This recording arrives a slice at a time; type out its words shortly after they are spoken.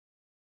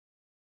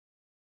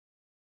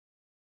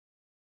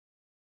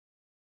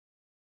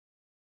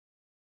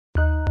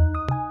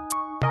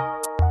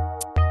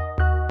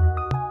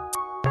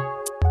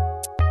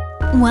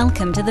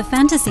Welcome to the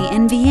Fantasy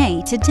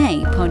NBA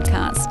Today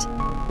podcast.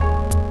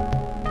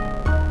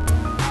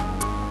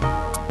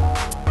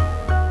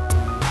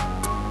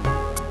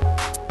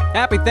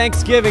 Happy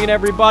Thanksgiving,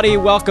 everybody.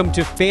 Welcome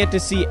to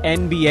Fantasy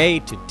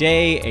NBA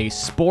Today, a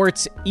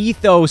sports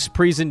ethos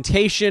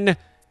presentation.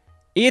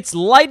 It's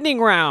Lightning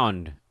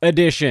Round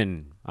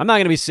edition. I'm not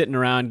going to be sitting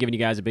around giving you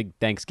guys a big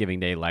Thanksgiving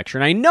Day lecture.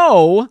 And I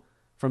know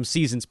from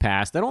seasons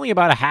past that only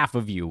about a half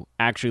of you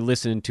actually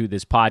listen to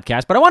this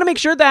podcast. But I want to make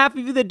sure the half of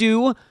you that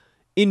do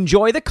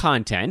enjoy the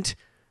content.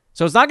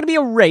 So it's not going to be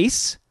a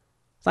race.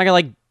 It's not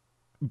going to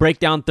break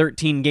down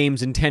 13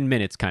 games in 10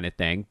 minutes kind of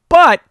thing.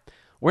 But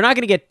we're not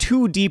going to get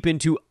too deep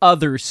into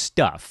other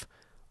stuff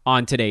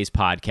on today's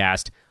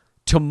podcast.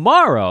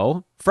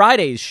 Tomorrow,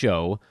 Friday's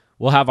show,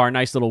 we'll have our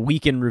nice little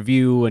weekend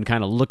review and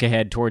kind of look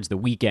ahead towards the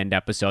weekend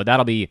episode.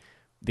 That'll be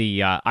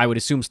the, I would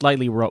assume,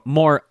 slightly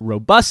more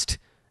robust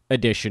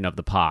edition of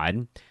the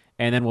pod.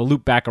 And then we'll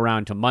loop back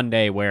around to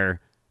Monday where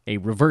a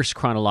reverse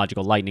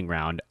chronological lightning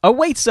round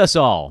awaits us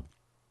all.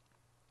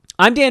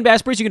 I'm Dan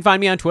Besbris. You can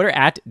find me on Twitter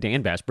at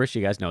Dan Besbris.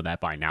 You guys know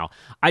that by now.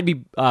 I'd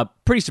be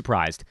pretty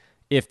surprised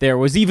if there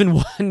was even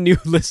one new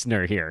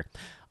listener here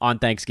on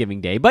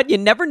Thanksgiving Day. But you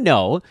never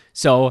know.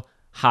 So,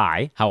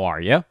 hi, how are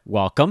you?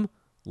 Welcome.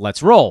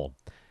 Let's roll.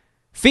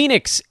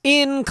 Phoenix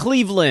in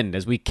Cleveland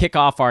as we kick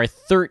off our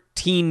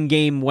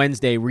 13-game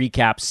Wednesday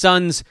recap.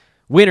 Suns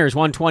winners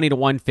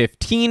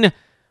 120-115.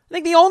 I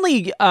think the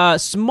only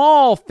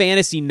small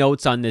fantasy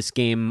notes on this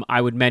game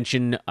I would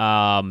mention,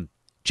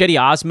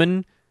 Cedi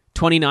Osman,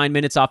 29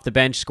 minutes off the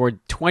bench, scored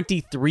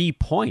 23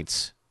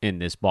 points in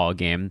this ball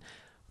game.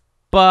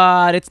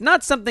 But it's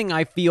not something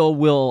I feel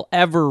will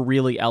ever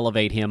really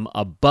elevate him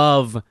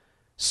above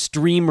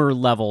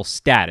streamer-level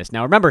status.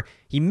 Now, remember,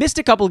 he missed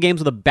a couple of games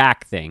with a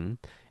back thing,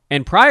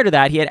 and prior to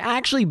that, he had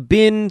actually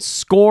been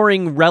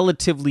scoring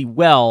relatively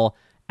well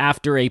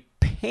after a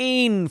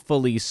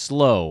painfully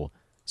slow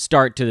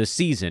start to the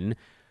season.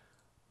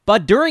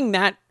 But during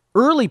that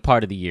early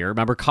part of the year,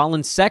 remember,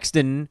 Colin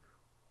Sexton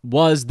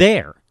was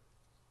there.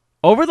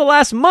 Over the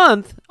last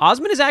month,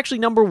 Osman is actually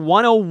number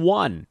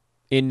 101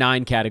 in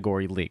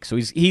 9-category leagues. So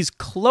he's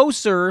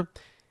closer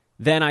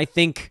than I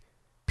think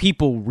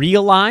people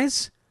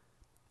realize.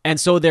 And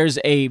so there's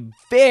a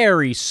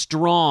very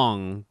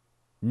strong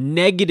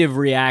negative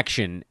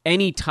reaction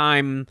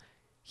anytime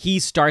he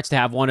starts to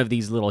have one of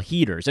these little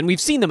heaters. And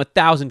we've seen them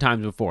 1,000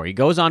 times before. He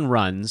goes on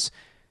runs.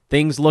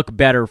 Things look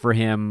better for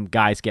him.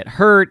 Guys get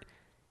hurt.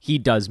 He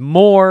does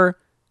more.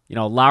 You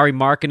know, Lauri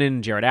Markkanen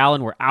and Jarrett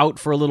Allen were out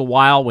for a little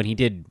while when he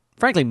did,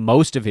 frankly,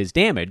 most of his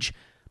damage.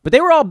 But they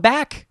were all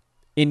back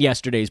in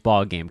yesterday's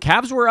ball game.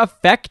 Cavs were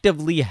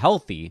effectively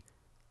healthy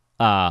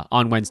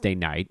on Wednesday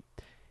night,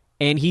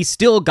 and he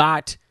still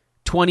got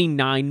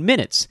 29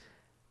 minutes.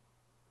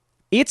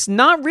 It's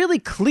not really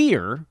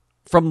clear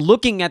from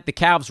looking at the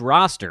Cavs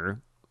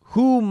roster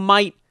who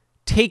might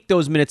take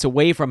those minutes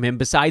away from him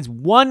besides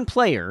one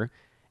player,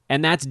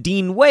 and that's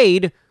Dean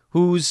Wade,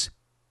 who's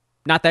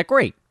not that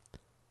great.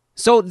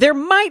 So there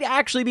might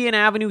actually be an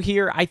avenue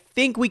here. I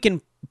think we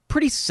can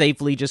pretty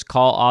safely just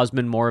call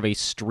Osman more of a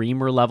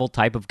streamer-level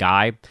type of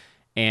guy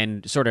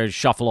and sort of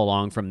shuffle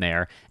along from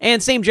there.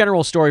 And same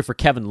general story for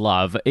Kevin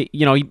Love.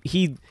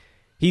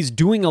 He's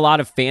doing a lot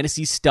of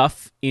fantasy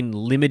stuff in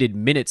limited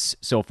minutes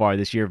so far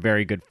this year.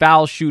 Very good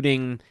foul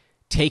shooting,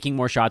 taking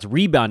more shots,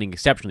 rebounding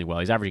exceptionally well.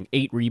 He's averaging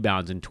 8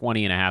 rebounds in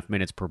 20 and a half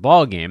minutes per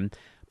ball game.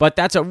 But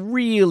that's a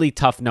really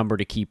tough number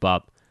to keep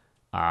up.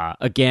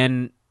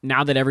 Again,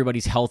 now that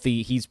everybody's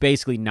healthy, he's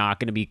basically not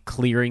going to be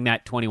clearing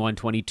that 21,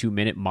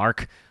 22-minute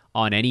mark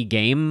on any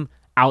game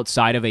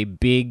outside of a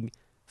big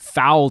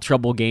foul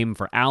trouble game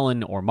for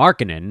Allen or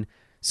Markkanen.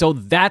 So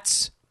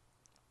that's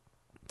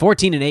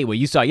 14-8, what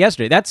you saw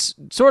yesterday. That's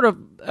sort of,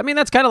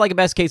 that's kind of like a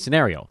best-case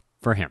scenario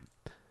for him.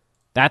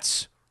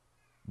 That's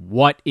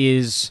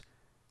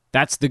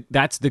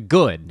the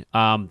good.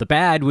 The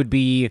bad would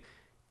be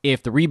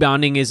if the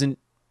rebounding isn't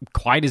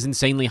quite as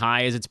insanely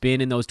high as it's been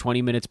in those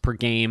 20 minutes per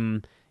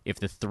game. If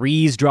the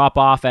threes drop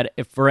off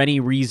if for any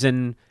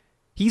reason,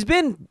 he's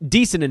been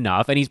decent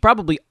enough, and he's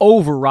probably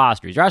over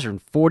rostered. He's rostered in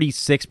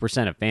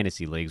 46% of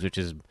fantasy leagues, which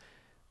is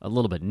a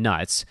little bit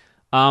nuts.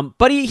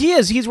 But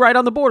he's right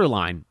on the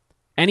borderline,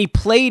 and he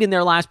played in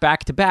their last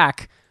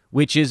back-to-back,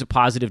 which is a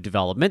positive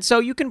development. So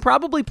you can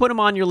probably put him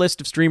on your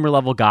list of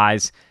streamer-level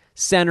guys.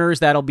 Centers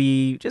that'll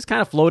be just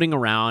kind of floating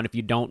around if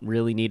you don't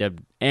really need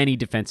any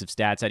defensive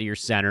stats out of your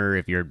center,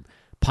 if you're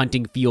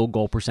punting field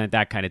goal percent,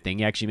 that kind of thing.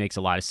 It actually makes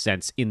a lot of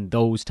sense in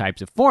those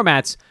types of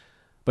formats,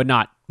 but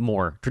not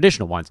more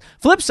traditional ones.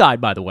 Flip side,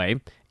 by the way,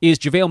 is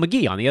JaVale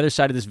McGee on the other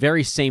side of this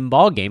very same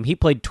ball game. He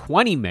played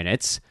 20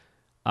 minutes.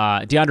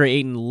 DeAndre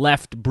Ayton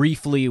left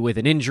briefly with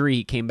an injury.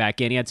 He came back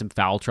in. He had some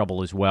foul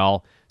trouble as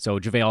well. So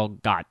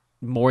JaVale got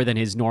more than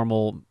his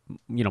normal,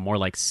 more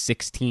like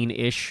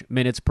 16-ish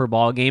minutes per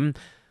ball game.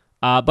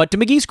 But to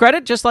McGee's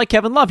credit, just like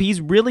Kevin Love, he's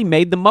really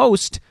made the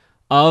most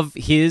of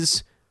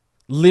his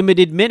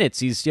limited minutes.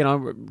 He's,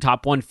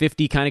 top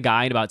 150 kind of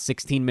guy in about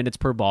 16 minutes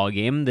per ball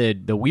game.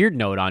 The weird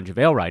note on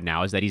JaVale right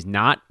now is that he's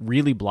not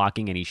really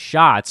blocking any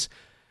shots,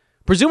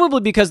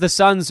 Presumably because the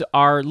Suns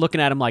are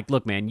looking at him like,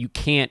 look, man, you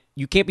can't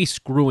be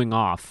screwing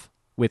off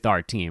with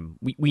our team.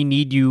 We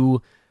need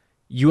you.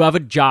 You have a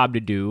job to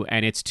do,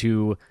 and it's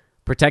to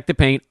protect the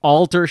paint,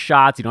 alter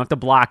shots. You don't have to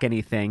block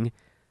anything.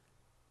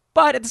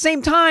 But at the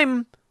same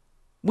time,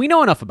 we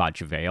know enough about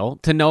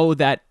JaVale to know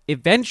that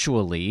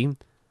eventually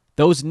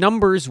those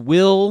numbers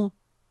will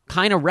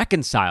kind of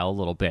reconcile a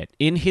little bit.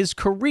 In his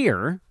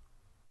career,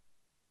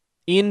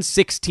 in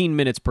 16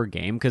 minutes per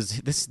game,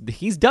 because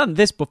he's done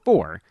this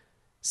before,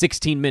 a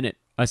 16-minute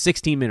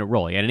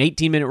role. He had an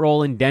 18-minute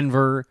role in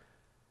Denver.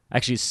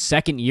 Actually, his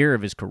second year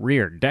of his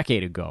career, a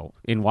decade ago,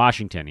 in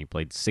Washington, he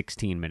played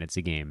 16 minutes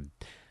a game.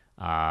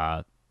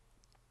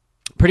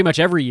 Pretty much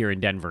every year in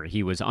Denver,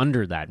 he was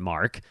under that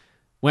mark.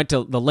 Went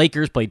to the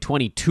Lakers, played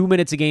 22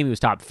 minutes a game. He was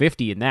top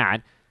 50 in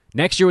that.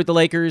 Next year with the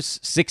Lakers,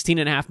 16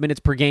 and a half minutes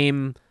per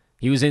game.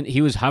 He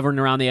was hovering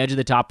around the edge of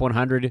the top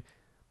 100.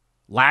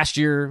 Last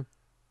year,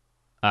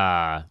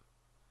 I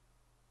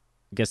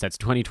guess that's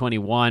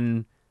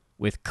 2021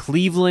 with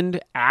Cleveland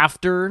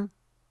after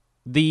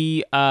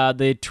the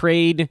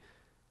trade.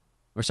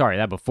 Or sorry,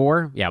 that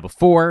before? Yeah,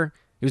 before.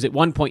 He was at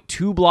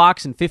 1.2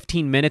 blocks in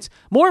 15 minutes.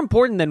 More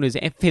important than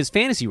his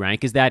fantasy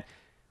rank is that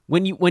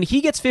when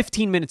he gets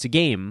 15 minutes a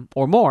game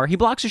or more, he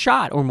blocks a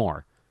shot or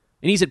more.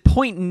 And he's at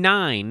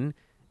 0.9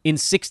 in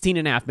 16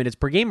 and a half minutes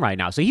per game right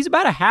now. So he's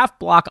about a half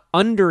block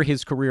under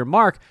his career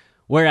mark,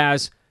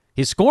 whereas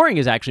his scoring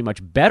is actually much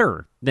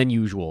better than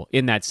usual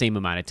in that same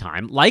amount of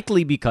time,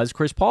 likely because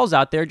Chris Paul's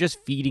out there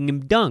just feeding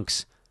him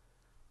dunks.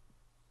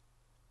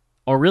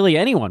 Or really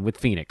anyone with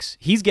Phoenix.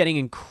 He's getting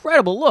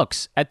incredible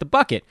looks at the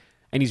bucket,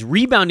 and he's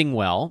rebounding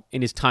well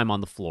in his time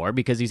on the floor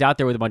because he's out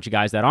there with a bunch of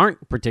guys that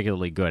aren't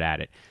particularly good at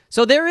it.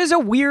 So there is a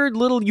weird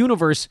little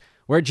universe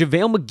where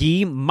JaVale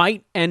McGee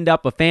might end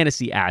up a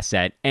fantasy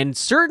asset, and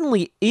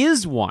certainly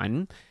is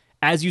one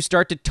as you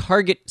start to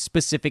target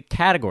specific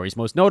categories,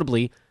 most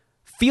notably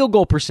field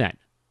goal percent.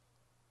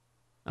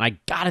 And I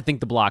gotta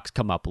think the blocks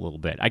come up a little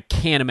bit. I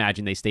can't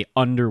imagine they stay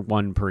under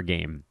 1 per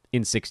game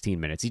in 16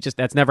 minutes.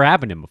 That's never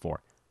happened to him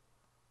before.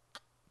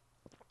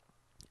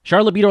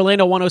 Charlotte beat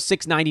Orlando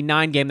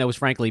 106-99 game that was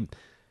frankly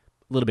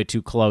a little bit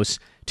too close.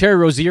 Terry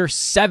Rozier,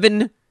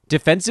 7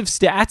 defensive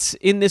stats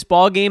in this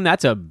ball game.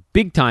 That's a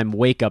big-time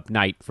wake-up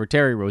night for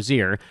Terry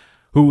Rozier,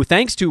 who,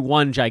 thanks to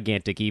one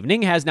gigantic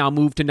evening, has now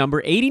moved to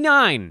number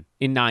 89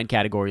 in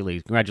 9-category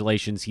leagues.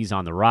 Congratulations, he's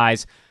on the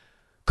rise.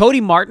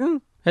 Cody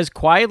Martin has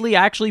quietly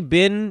actually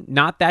been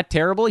not that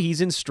terrible.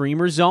 He's in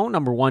streamer zone,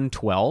 number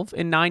 112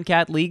 in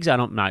 9-cat leagues.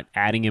 I'm not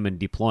adding him and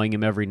deploying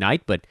him every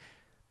night, but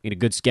in a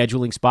good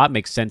scheduling spot,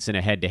 makes sense in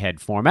a head-to-head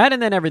format,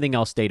 and then everything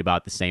else stayed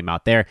about the same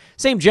out there.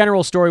 Same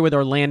general story with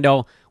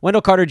Orlando.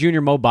 Wendell Carter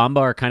Jr., Mo Bamba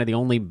are kind of the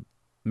only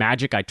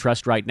Magic I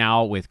trust right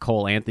now with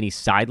Cole Anthony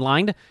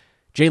sidelined.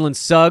 Jalen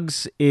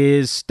Suggs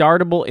is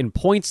startable in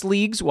points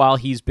leagues while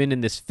he's been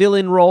in this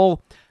fill-in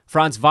role.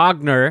 Franz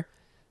Wagner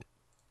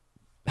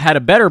had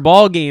a better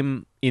ball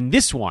game in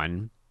this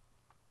one,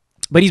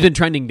 but he's been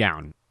trending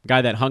down. A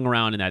guy that hung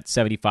around in that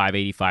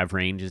 75-85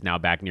 range is now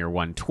back near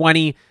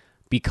 120.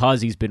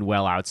 Because he's been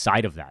well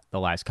outside of that the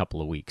last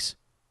couple of weeks.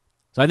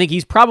 So I think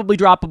he's probably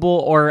droppable,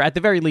 or at the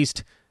very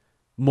least,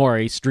 more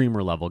a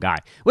streamer level guy.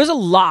 There's a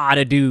lot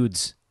of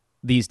dudes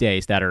these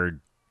days that are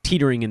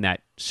teetering in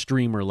that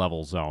streamer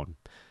level zone.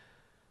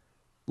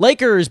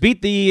 Lakers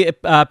beat the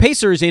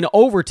Pacers in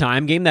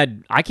overtime, game that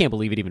I can't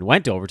believe it even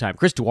went to overtime.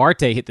 Chris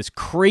Duarte hit this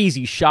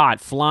crazy shot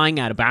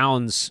flying out of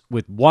bounds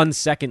with 1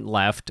 second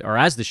left, or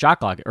as the shot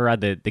clock, or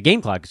the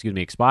game clock,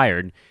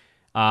 expired.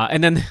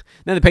 And then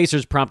the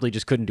Pacers promptly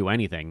just couldn't do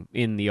anything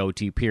in the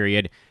OT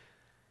period.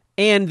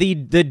 And the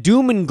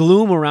doom and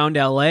gloom around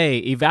LA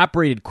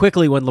evaporated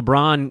quickly when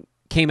LeBron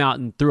came out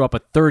and threw up a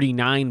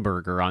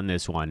 39-burger on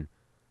this one.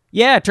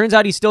 Yeah, it turns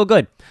out he's still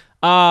good.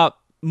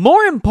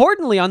 More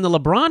importantly, on the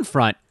LeBron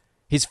front,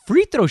 his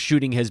free throw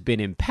shooting has been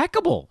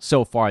impeccable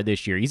so far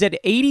this year. He's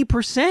at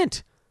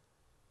 80%.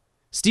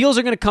 Steals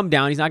are going to come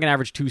down. He's not going to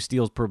average 2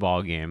 steals per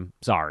ball game.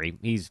 Sorry.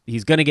 He's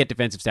going to get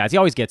defensive stats. He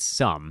always gets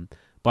some.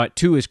 But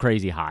 2 is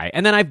crazy high.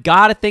 And then I've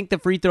got to think the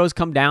free throws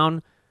come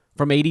down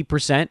from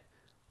 80%.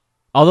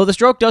 Although the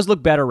stroke does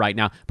look better right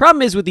now.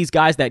 Problem is with these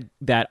guys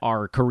that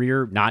are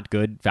career not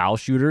good foul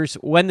shooters,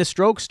 when the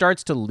stroke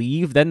starts to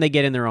leave, then they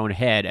get in their own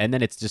head, and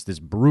then it's just this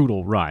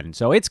brutal run.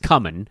 So it's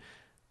coming,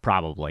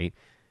 probably.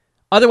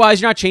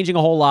 Otherwise, you're not changing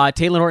a whole lot.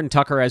 Taylor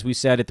Horton-Tucker, as we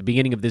said at the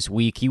beginning of this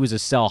week, he was a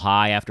sell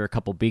high after a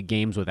couple big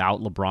games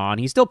without LeBron.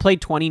 He still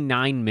played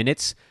 29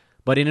 minutes.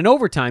 But in an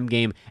overtime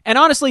game, and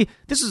honestly,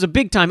 this is a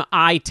big-time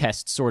eye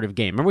test sort of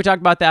game. Remember we talked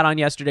about that on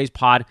yesterday's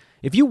pod?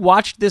 If you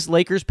watched this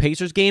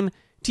Lakers-Pacers game,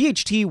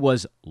 THT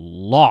was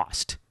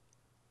lost.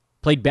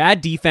 Played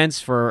bad defense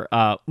for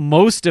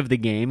most of the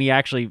game. He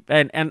actually,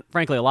 and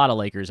frankly, a lot of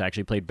Lakers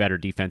actually played better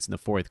defense in the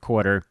fourth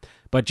quarter,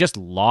 but just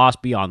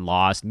lost beyond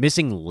lost,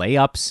 missing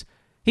layups.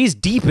 He's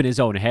deep in his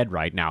own head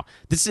right now.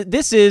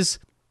 This is...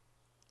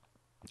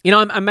 You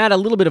know, I'm at a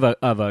little bit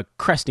of a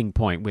cresting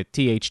point with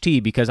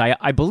THT because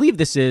I believe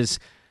this is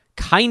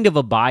kind of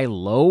a buy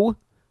low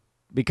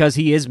because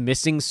he is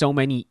missing so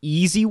many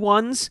easy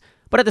ones.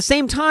 But at the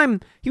same time,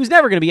 he was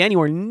never going to be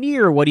anywhere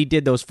near what he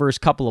did those first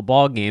couple of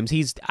ball games.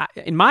 He's,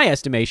 in my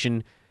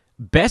estimation,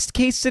 best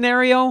case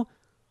scenario,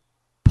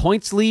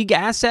 points league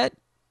asset,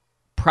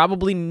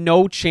 probably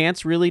no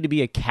chance really to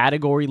be a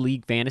category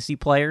league fantasy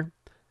player.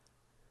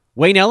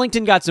 Wayne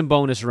Ellington got some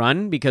bonus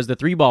run because the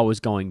 3-ball was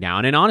going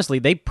down, and honestly,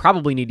 they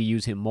probably need to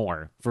use him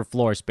more for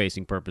floor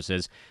spacing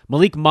purposes.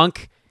 Malik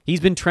Monk, he's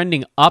been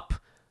trending up,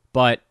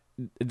 but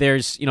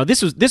there's,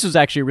 this was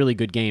actually a really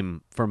good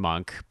game for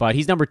Monk, but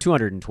he's number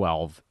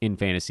 212 in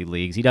fantasy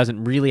leagues. He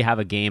doesn't really have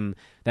a game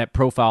that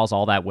profiles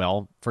all that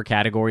well for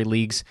category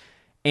leagues,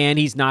 and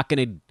he's not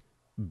going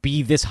to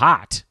be this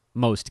hot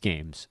most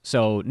games.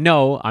 So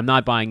no, I'm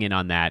not buying in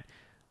on that.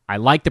 I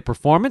like the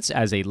performance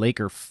as a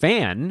Laker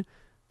fan,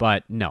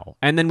 but no.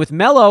 And then with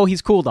Melo,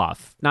 he's cooled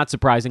off. Not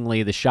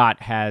surprisingly, the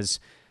shot has,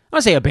 I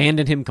want to say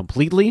abandoned him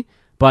completely,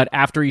 but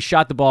after he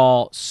shot the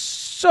ball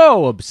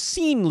so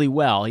obscenely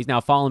well, he's now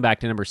fallen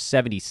back to number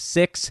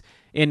 76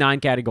 in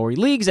 9-category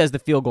leagues as the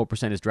field goal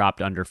percent has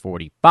dropped under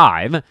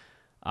 45.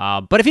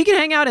 But if he can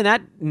hang out in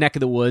that neck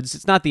of the woods,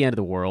 it's not the end of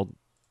the world.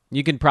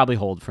 You can probably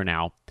hold for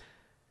now.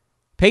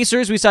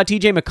 Pacers, we saw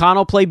TJ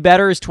McConnell play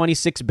better. His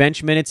 26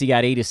 bench minutes, he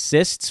got 8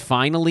 assists.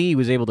 Finally, he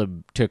was able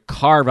to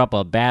carve up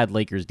a bad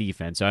Lakers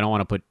defense, so I don't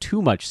want to put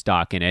too much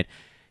stock in it.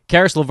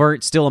 Karis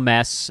LeVert, still a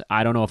mess.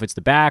 I don't know if it's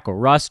the back or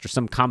rust or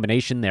some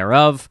combination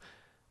thereof,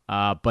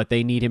 but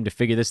they need him to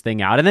figure this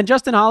thing out. And then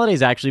Justin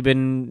Holiday's actually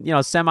been,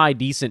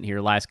 semi-decent here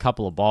last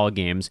couple of ball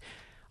games.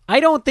 I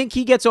don't think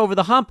he gets over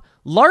the hump,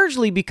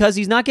 largely because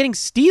he's not getting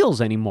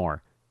steals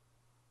anymore.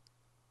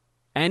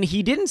 And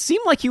he didn't seem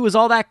like he was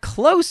all that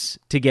close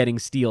to getting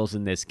steals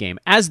in this game.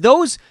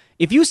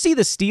 If you see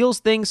the steals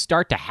thing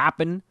start to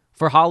happen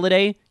for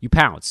Holiday, you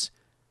pounce.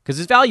 Because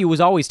his value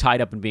was always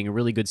tied up in being a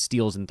really good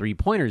steals and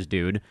three-pointers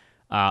dude.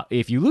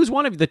 If you lose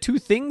one of the two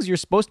things you're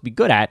supposed to be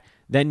good at,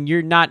 then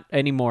you're not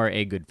anymore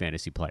a good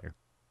fantasy player.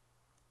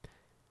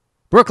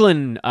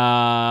 Brooklyn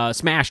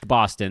smashed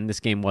Boston. This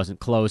game wasn't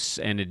close,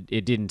 and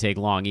it didn't take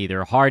long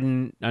either.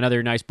 Harden,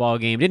 another nice ball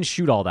game. Didn't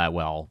shoot all that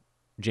well,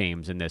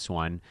 James, in this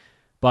one.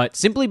 But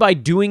simply by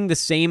doing the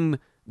same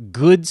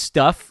good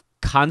stuff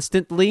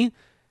constantly,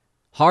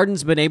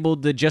 Harden's been able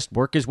to just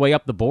work his way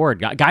up the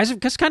board. Guys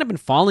have just kind of been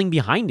falling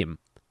behind him.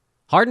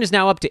 Harden is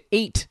now up to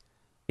 8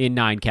 in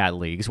 9-cat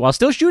leagues, while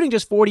still shooting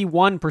just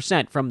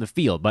 41% from the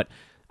field. But,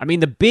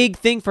 the big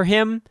thing for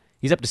him,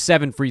 he's up to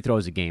 7 free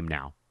throws a game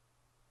now.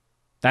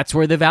 That's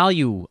where the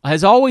value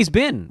has always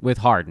been with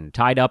Harden,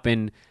 tied up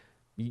in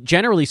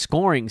generally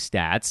scoring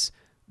stats,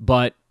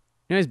 but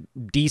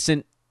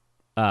decent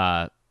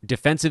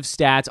defensive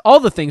stats. All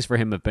the things for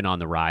him have been on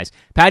the rise.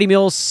 Patty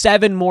Mills,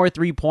 7 more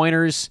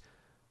three-pointers.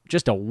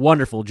 Just a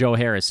wonderful Joe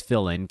Harris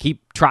fill-in.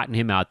 Keep trotting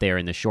him out there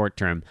in the short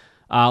term.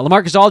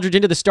 LaMarcus Aldridge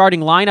into the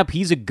starting lineup.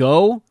 He's a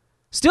go.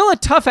 Still a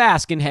tough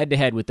ask in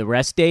head-to-head with the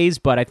rest days,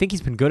 but I think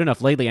he's been good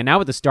enough lately. And now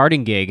with the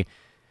starting gig,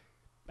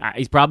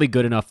 he's probably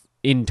good enough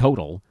in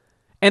total.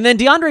 And then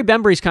DeAndre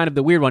Bembry's kind of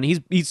the weird one.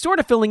 He's sort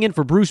of filling in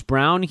for Bruce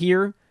Brown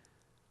here.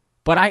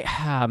 But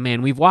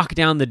we've walked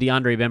down the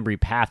DeAndre Bembry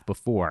path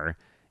before.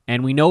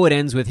 And we know it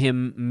ends with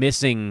him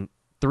missing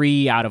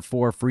 3 out of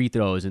 4 free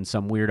throws in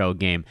some weirdo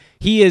game.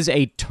 He is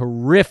a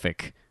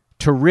terrific,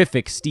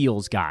 terrific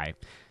steals guy.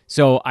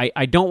 So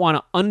I don't want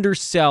to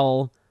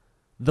undersell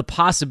the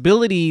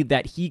possibility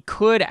that he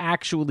could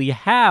actually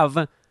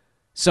have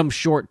some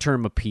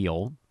short-term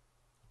appeal.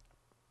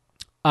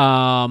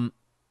 But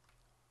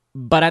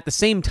at the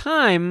same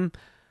time,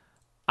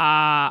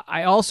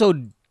 I also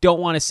don't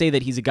want to say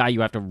that he's a guy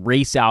you have to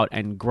race out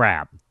and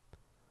grab.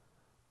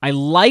 I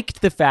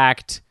liked the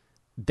fact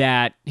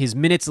that his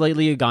minutes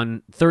lately have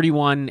gone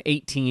 31,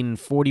 18,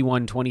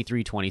 41,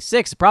 23,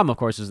 26. The problem, of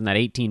course, was in that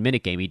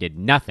 18-minute game, he did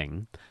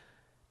nothing.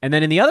 And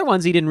then in the other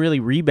ones, he didn't really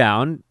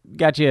rebound.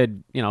 Got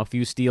you, a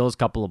few steals,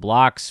 couple of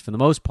blocks for the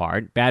most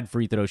part. Bad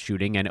free throw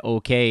shooting and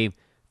okay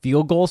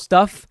field goal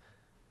stuff.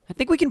 I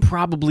think we can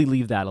probably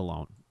leave that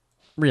alone.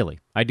 Really,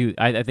 I do.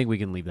 I think we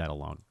can leave that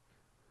alone.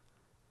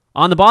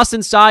 On the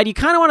Boston side, you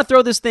kind of want to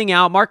throw this thing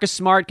out. Marcus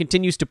Smart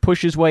continues to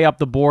push his way up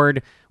the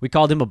board. We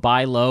called him a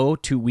buy low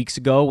 2 weeks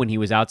ago when he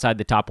was outside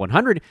the top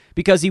 100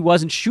 because he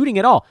wasn't shooting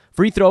at all.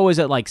 Free throw was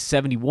at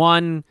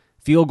 71.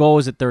 Field goal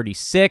was at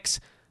 36.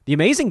 The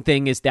amazing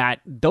thing is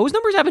that those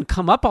numbers haven't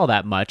come up all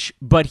that much,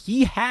 but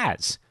he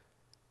has.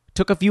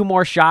 Took a few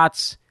more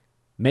shots,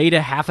 made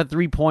a half a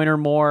three-pointer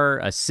more.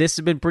 Assists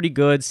have been pretty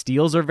good.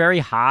 Steals are very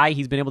high.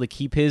 He's been able to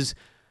keep his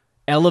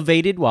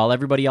elevated while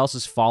everybody else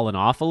has fallen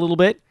off a little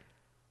bit.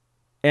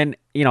 And,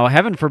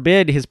 heaven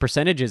forbid his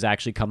percentages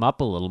actually come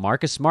up a little.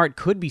 Marcus Smart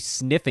could be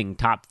sniffing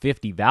top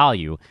 50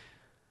 value.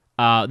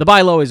 The buy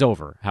low is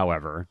over,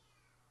 however.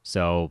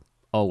 So,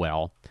 oh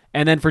well.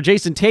 And then for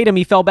Jason Tatum,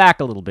 he fell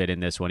back a little bit in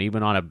this one. He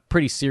went on a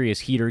pretty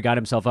serious heater, got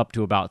himself up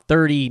to about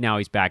 30. Now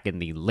he's back in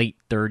the late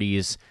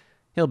 30s.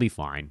 He'll be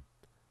fine.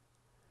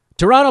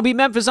 Toronto beat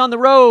Memphis on the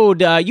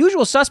road.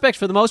 Usual suspects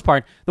for the most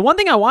part. The one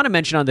thing I want to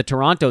mention on the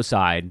Toronto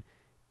side,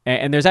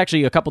 and there's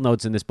actually a couple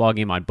notes in this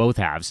ballgame on both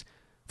halves.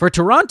 For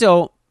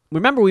Toronto,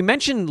 remember we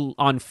mentioned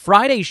on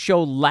Friday's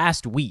show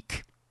last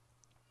week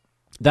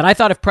that I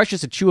thought if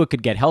Precious Achiuwa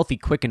could get healthy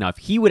quick enough,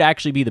 he would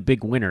actually be the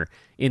big winner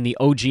in the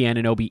OG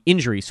Anunoby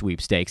injury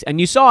sweepstakes. And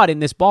you saw it in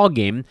this ball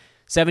game,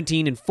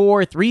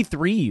 17-4, 3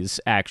 threes,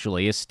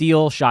 actually. A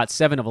steal, shot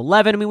 7 of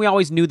 11. I mean, we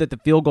always knew that the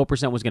field goal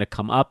percent was going to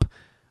come up.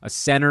 A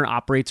center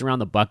operates around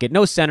the bucket.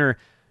 No center,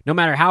 no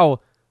matter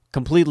how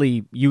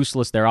completely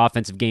useless their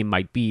offensive game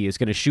might be, is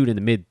going to shoot in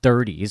the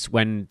mid-30s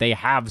when they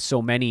have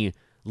so many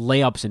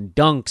layups and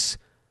dunks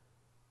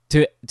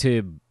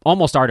to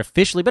almost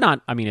artificially, but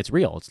not, I mean, it's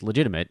real, it's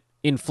legitimate,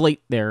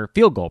 inflate their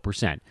field goal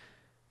percent.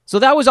 So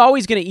that was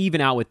always going to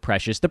even out with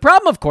Precious. The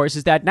problem, of course,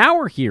 is that now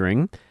we're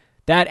hearing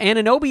that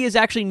Anunoby is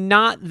actually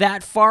not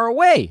that far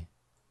away.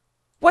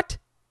 What?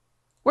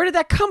 Where did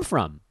that come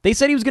from? They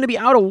said he was going to be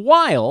out a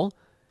while,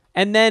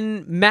 and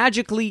then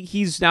magically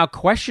he's now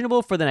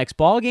questionable for the next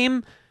ball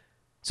game.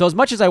 So as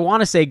much as I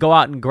want to say go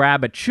out and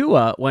grab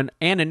Achiuwa, when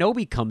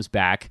Anunoby comes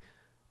back,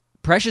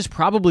 Precious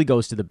probably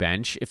goes to the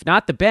bench. If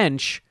not the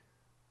bench,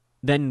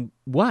 then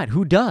what?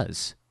 Who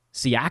does?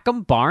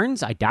 Siakam?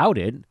 Barnes? I doubt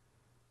it.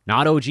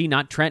 Not OG,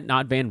 not Trent,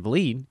 not Van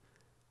Vliet.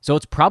 So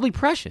it's probably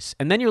Precious.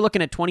 And then you're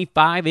looking at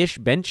 25-ish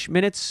bench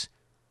minutes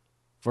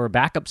for a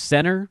backup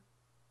center.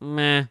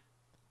 Meh.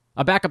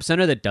 A backup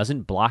center that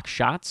doesn't block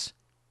shots?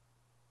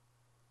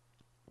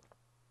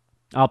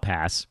 I'll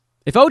pass.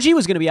 If OG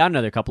was going to be out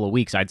another couple of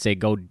weeks, I'd say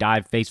go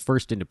dive face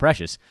first into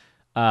Precious.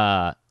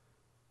 But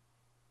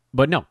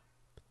no.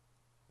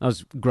 That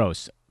was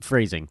gross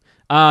phrasing.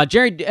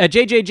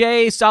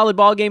 JJJ, solid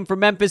ball game for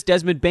Memphis.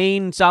 Desmond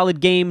Bane, solid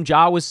game.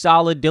 Ja was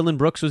solid. Dylan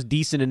Brooks was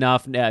decent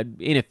enough.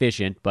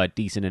 Inefficient, but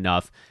decent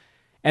enough.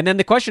 And then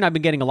the question I've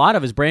been getting a lot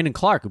of is Brandon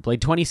Clarke, who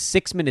played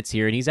 26 minutes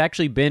here, and he's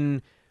actually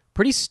been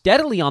pretty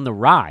steadily on the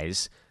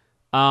rise.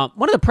 One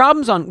of the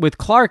problems with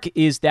Clarke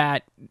is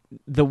that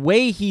the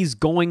way he's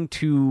going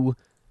to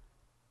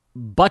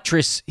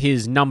buttress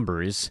his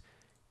numbers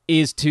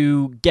is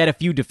to get a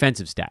few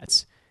defensive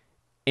stats.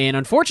 And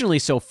unfortunately,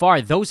 so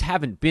far, those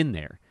haven't been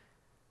there.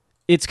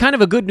 It's kind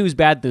of a good news,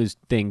 bad news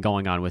thing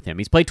going on with him.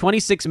 He's played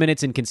 26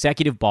 minutes in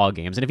consecutive ball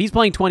games, and if he's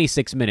playing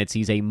 26 minutes,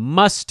 he's a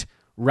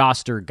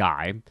must-roster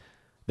guy.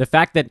 The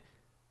fact that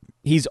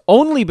he's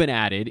only been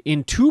added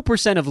in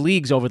 2% of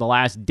leagues over the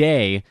last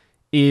day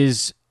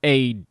is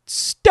a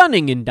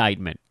stunning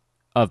indictment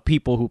of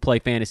people who play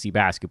fantasy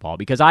basketball,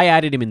 because I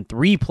added him in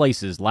 3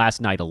 places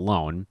last night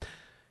alone,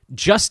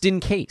 just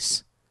in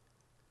case.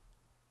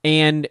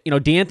 And,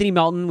 D'Anthony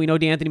Melton, we know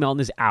D'Anthony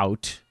Melton is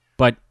out,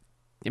 but,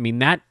 I mean,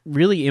 that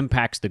really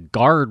impacts the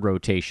guard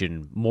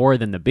rotation more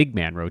than the big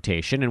man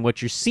rotation. And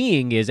what you're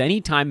seeing is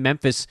anytime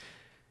Memphis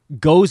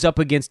goes up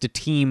against a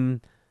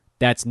team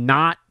that's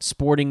not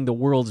sporting the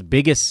world's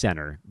biggest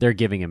center, they're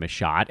giving him a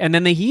shot. And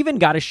then they even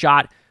got a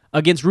shot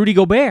against Rudy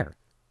Gobert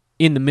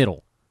in the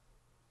middle.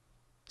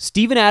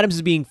 Steven Adams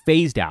is being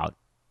phased out.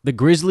 The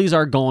Grizzlies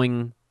are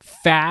going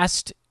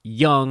fast,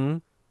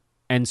 young,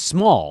 and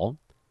small.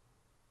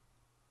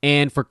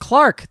 And for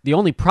Clarke, the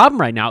only problem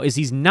right now is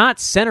he's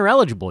not center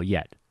eligible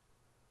yet,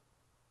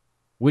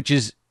 which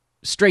is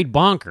straight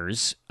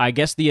bonkers. I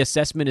guess the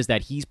assessment is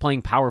that he's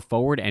playing power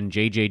forward and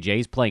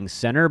JJJ's playing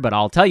center, but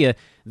I'll tell you,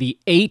 the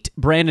 8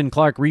 Brandon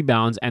Clarke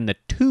rebounds and the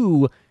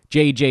 2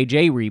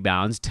 JJJ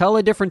rebounds tell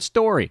a different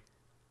story.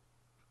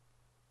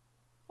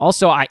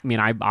 Also, I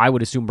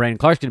would assume Brandon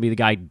Clarke's going to be the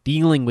guy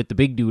dealing with the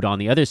big dude on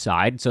the other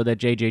side so that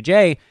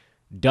JJJ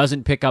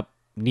doesn't pick up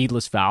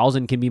needless fouls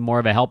and can be more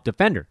of a help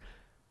defender.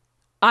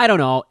 I don't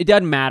know. It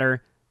doesn't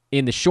matter.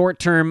 In the short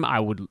term,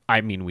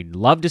 we'd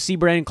love to see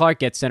Brandon Clarke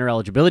get center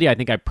eligibility. I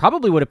think I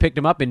probably would have picked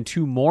him up in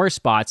 2 more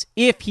spots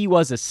if he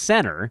was a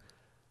center.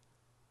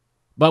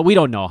 But we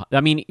don't know.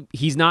 I mean,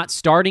 he's not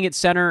starting at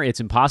center. It's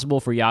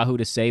impossible for Yahoo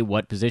to say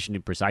what position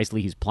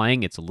precisely he's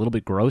playing. It's a little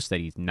bit gross that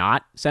he's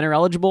not center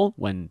eligible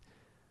when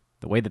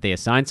the way that they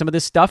assign some of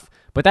this stuff.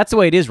 But that's the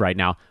way it is right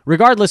now.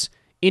 Regardless,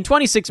 in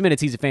 26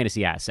 minutes, he's a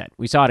fantasy asset.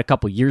 We saw it a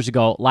couple years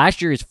ago.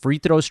 Last year, his free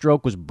throw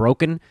stroke was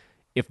broken.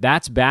 If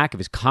that's back, if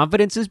his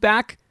confidence is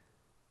back,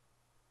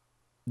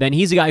 then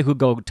he's a guy who'd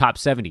go top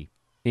 70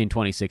 in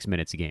 26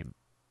 minutes a game.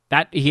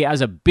 That he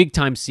has a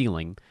big-time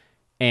ceiling,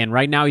 and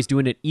right now he's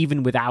doing it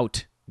even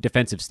without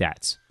defensive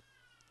stats.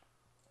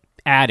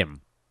 Add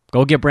him.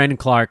 Go get Brandon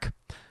Clarke,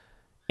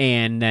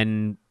 and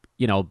then,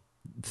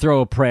 throw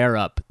a prayer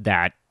up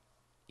that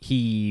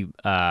he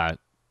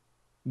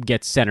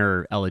gets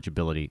center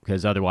eligibility,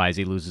 because otherwise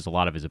he loses a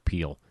lot of his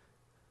appeal.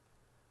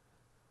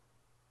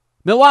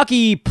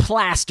 Milwaukee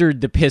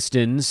plastered the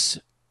Pistons.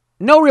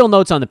 No real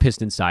notes on the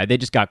Pistons side. They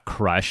just got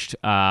crushed.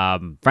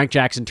 Frank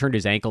Jackson turned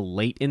his ankle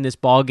late in this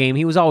ball game.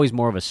 He was always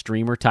more of a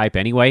streamer type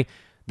anyway.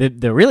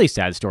 The really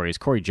sad story is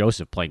Corey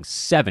Joseph playing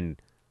 7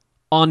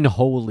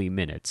 unholy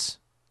minutes.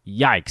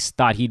 Yikes.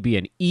 Thought he'd be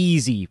an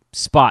easy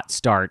spot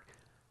start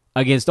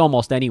against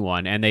almost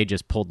anyone, and they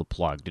just pulled the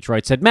plug.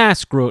 Detroit said,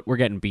 screw it. We're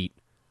getting beat.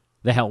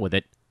 The hell with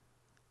it.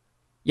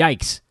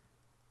 Yikes.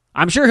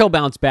 I'm sure he'll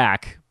bounce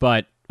back,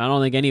 but I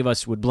don't think any of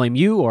us would blame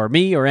you or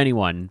me or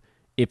anyone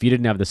if you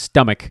didn't have the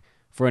stomach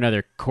for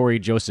another Corey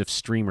Joseph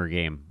streamer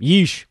game.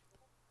 Yeesh.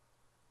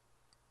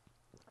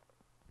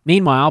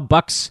 Meanwhile,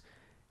 Bucks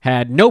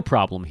had no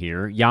problem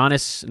here.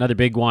 Giannis, another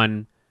big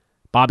one.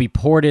 Bobby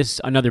Portis,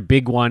 another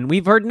big one.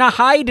 We've heard not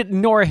hide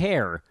nor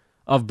hair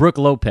of Brook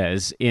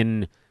Lopez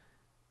in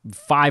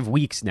 5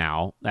 weeks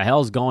now. The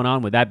hell's going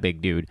on with that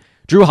big dude?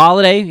 Drew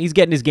Holiday, he's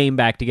getting his game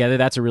back together.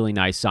 That's a really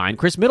nice sign.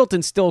 Chris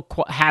Middleton still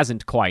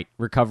hasn't quite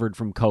recovered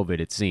from COVID,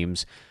 it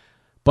seems.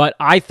 But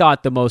I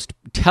thought the most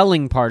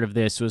telling part of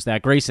this was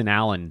that Grayson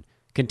Allen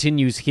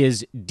continues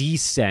his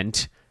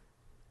descent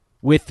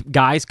with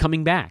guys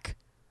coming back.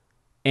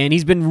 And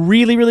he's been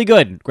really, really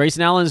good.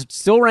 Grayson Allen is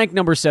still ranked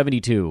number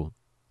 72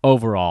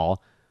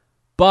 overall.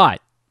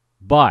 But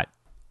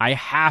I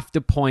have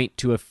to point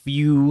to a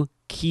few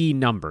key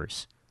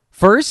numbers.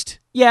 First,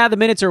 yeah, the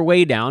minutes are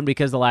way down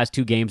because the last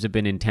 2 games have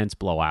been intense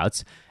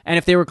blowouts. And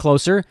if they were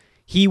closer,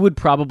 he would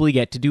probably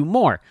get to do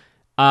more.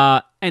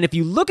 And if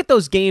you look at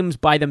those games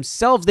by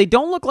themselves, they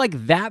don't look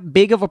like that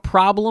big of a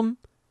problem.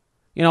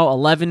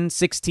 11,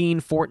 16,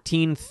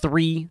 14,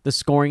 3, the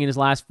scoring in his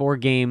last 4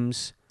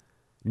 games.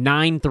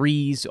 9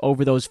 threes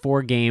over those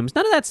 4 games.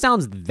 None of that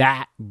sounds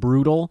that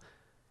brutal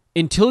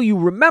until you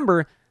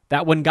remember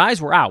that when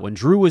guys were out, when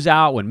Drew was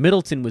out, when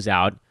Middleton was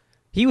out,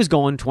 he was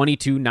going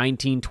 22,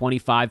 19,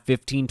 25,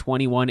 15,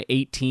 21,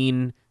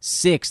 18,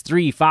 6,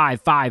 3,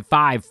 5, 5,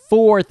 5,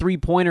 4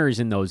 3-pointers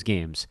in those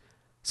games.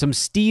 Some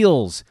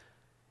steals.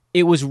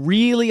 It was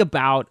really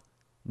about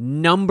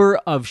number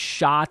of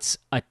shots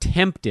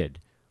attempted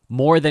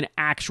more than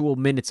actual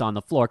minutes on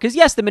the floor. Because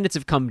yes, the minutes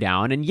have come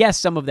down, and yes,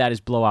 some of that is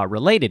blowout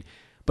related.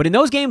 But in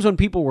those games when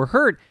people were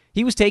hurt,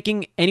 he was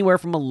taking anywhere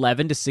from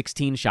 11 to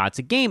 16 shots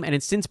a game.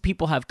 And since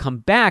people have come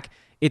back,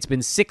 it's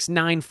been 6,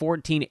 9,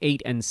 14,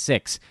 8, and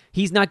 6.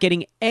 He's not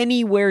getting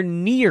anywhere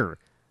near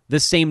the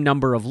same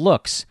number of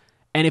looks.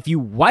 And if you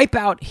wipe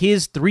out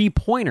his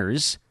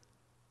 3-pointers,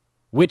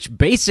 which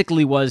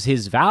basically was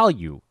his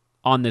value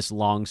on this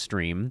long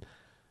stream,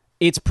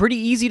 it's pretty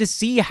easy to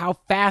see how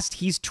fast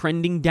he's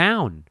trending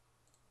down.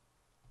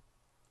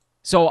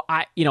 So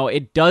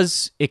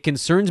it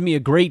concerns me a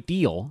great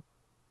deal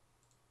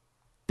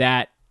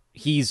that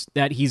he's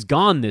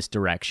gone this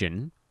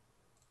direction.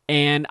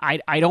 And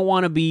I don't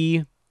want to be,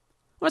 I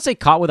want to say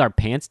caught with our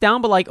pants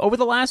down, but like over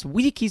the last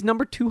week, he's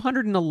number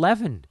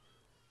 211.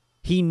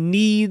 He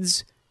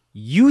needs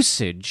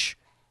usage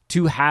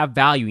to have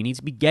value. He needs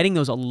to be getting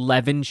those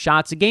 11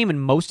 shots a game,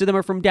 and most of them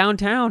are from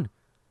downtown.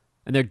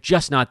 And they're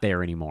just not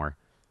there anymore.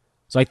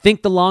 So I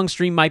think the long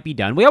stream might be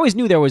done. We always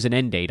knew there was an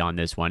end date on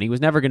this one. He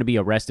was never going to be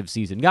a rest of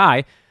season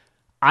guy.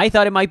 I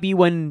thought it might be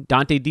when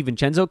Dante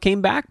DiVincenzo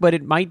came back, but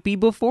it might be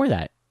before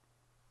that.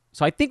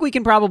 So I think we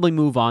can probably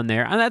move on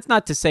there. And that's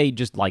not to say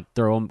just like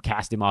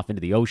cast him off into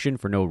the ocean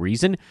for no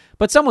reason,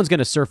 but someone's going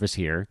to surface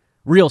here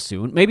real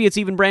soon. Maybe it's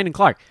even Brandon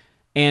Clark.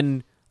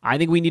 And I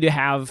think we need to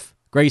have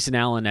Grayson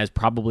Allen as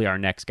probably our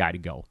next guy to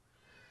go.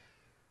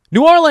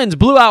 New Orleans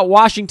blew out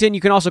Washington.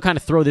 You can also kind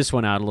of throw this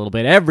one out a little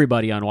bit.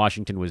 Everybody on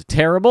Washington was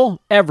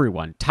terrible.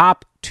 Everyone,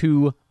 top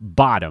to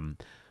bottom.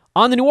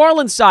 On the New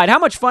Orleans side, how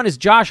much fun is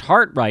Josh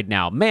Hart right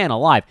now? Man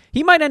alive.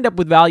 He might end up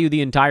with value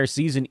the entire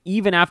season,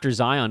 even after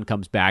Zion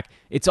comes back.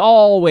 It's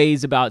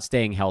always about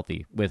staying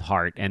healthy with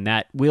Hart, and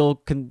that will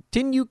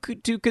continue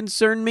to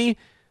concern me.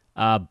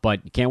 But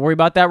you can't worry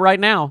about that right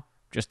now.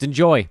 Just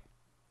enjoy.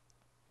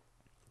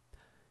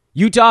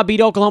 Utah beat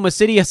Oklahoma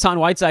City. Hassan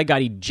Whiteside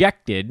got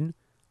ejected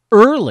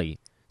early.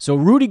 So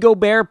Rudy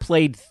Gobert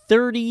played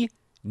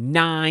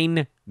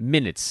 39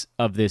 minutes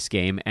of this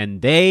game,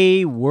 and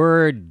they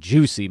were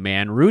juicy,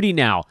 man. Rudy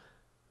now,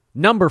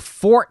 number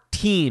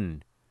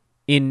 14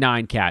 in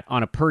 9-cat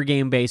on a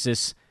per-game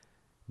basis.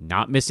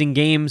 Not missing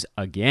games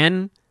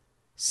again.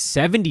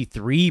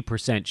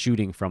 73%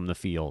 shooting from the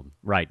field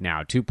right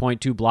now.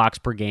 2.2 blocks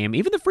per game.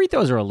 Even the free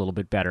throws are a little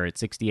bit better at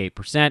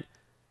 68%.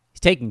 He's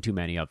taking too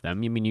many of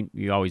them. I mean,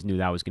 you always knew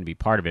that was going to be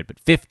part of it, but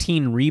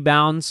 15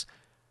 rebounds.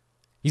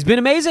 He's been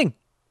amazing.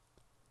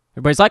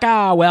 Everybody's like,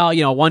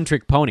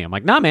 one-trick pony. I'm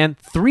like, nah, man,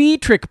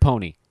 3-trick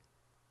pony.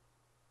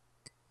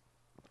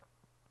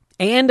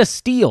 And a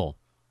steal.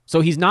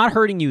 So he's not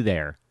hurting you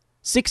there.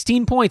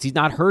 16 points, he's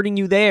not hurting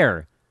you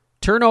there.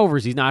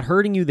 Turnovers, he's not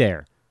hurting you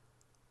there.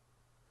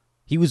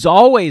 He was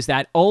always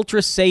that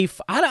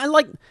ultra-safe.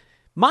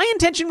 My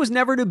intention was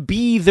never to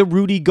be the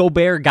Rudy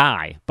Gobert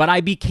guy, but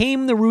I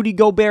became the Rudy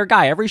Gobert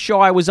guy. Every show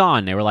I was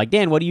on, they were like,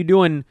 Dan, what are you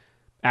doing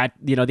at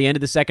the end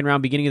of the second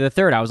round, beginning of the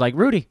third? I was like,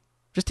 Rudy.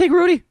 Just take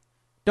Rudy.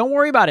 Don't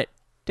worry about it.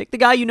 Take the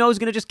guy you know is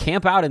going to just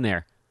camp out in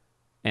there.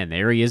 And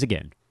there he is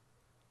again.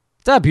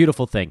 It's a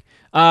beautiful thing.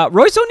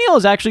 Royce O'Neal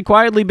has actually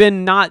quietly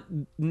been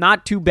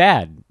not too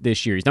bad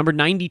this year. He's number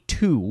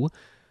 92,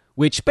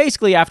 which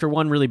basically after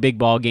one really big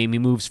ball game, he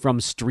moves from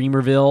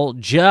Streamerville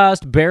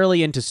just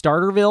barely into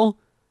Starterville.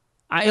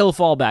 He'll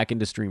fall back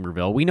into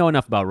Streamerville. We know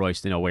enough about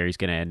Royce to know where he's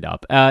going to end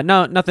up.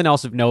 Nothing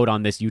else of note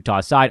on this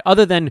Utah side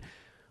other than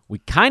we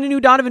kind of knew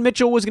Donovan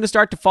Mitchell was going to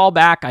start to fall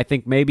back. I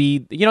think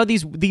maybe,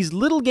 these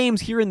little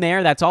games here and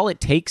there, that's all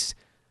it takes.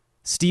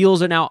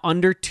 Steals are now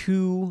under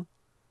 2.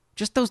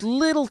 Just those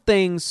little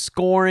things.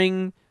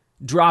 Scoring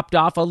dropped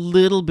off a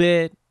little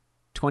bit.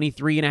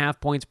 23.5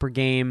 points per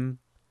game.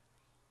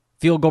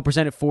 Field goal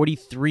percent at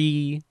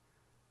 43.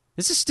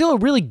 This is still a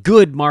really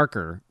good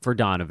marker for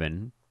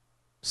Donovan.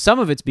 Some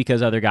of it's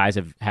because other guys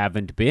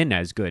haven't been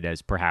as good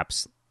as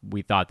perhaps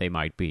we thought they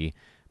might be,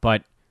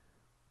 but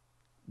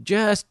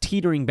just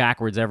teetering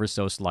backwards ever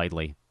so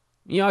slightly.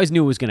 You always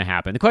knew it was going to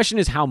happen. The question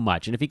is how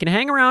much, and if he can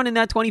hang around in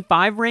that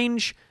 25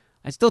 range,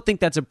 I still think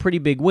that's a pretty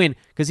big win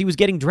because he was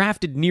getting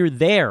drafted near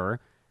there,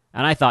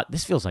 and I thought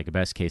this feels like a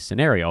best-case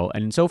scenario,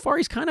 and so far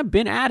he's kind of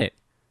been at it.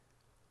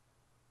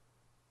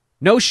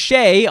 No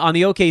Shea on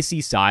the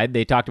OKC side.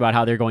 They talked about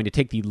how they're going to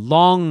take the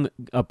long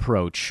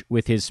approach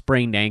with his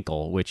sprained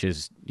ankle, which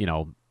is,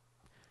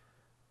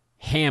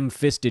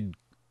 ham-fisted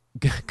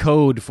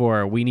code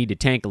for we need to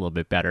tank a little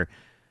bit better.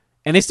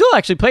 And they still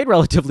actually played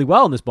relatively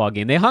well in this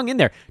ballgame. They hung in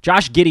there.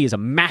 Josh Giddey is a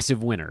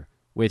massive winner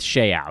with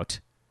Shea out.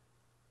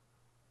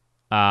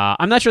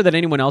 I'm not sure that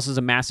anyone else is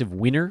a massive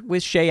winner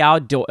with Shea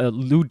out.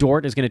 Lou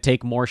Dort is going to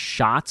take more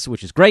shots,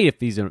 which is great if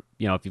he's if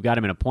you've got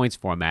him in a points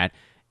format.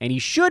 And he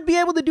should be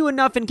able to do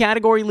enough in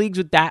category leagues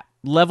with that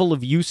level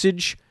of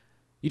usage.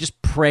 You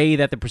just pray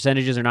that the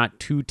percentages are not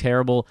too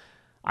terrible.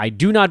 I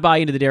do not buy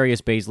into the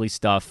Darius Baisley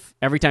stuff.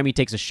 Every time he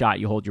takes a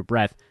shot, you hold your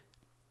breath.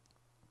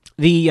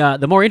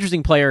 The more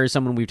interesting player is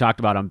someone we've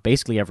talked about on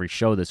basically every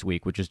show this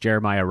week, which is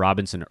Jeremiah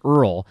Robinson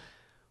Earl,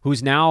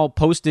 who's now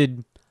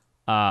posted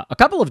a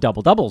couple of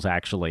double-doubles,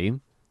 actually.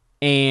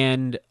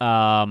 And,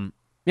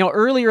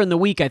 earlier in the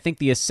week, I think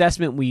the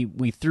assessment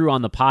we threw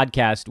on the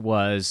podcast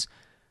was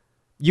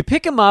you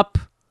pick him up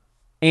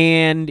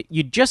and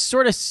you just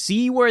sort of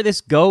see where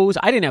this goes.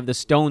 I didn't have the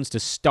stones to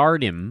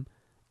start him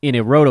in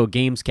a Roto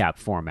Games Cap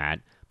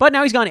format, but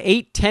now he's gone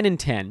 8, 10, and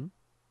 10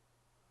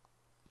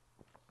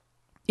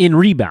 in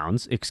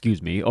rebounds,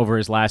 over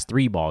his last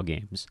 3 ball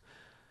games.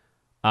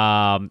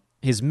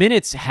 His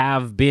minutes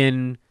have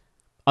been,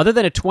 other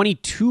than a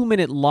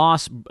 22-minute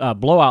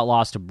blowout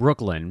loss to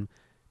Brooklyn,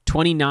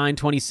 29,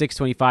 26,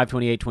 25,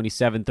 28,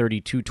 27,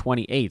 32,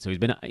 28. So he's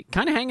been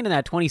kind of hanging in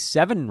that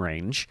 27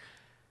 range.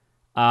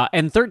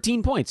 And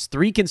 13 points,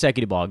 3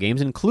 consecutive ball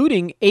games,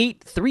 including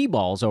 8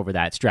 3-balls over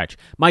that stretch.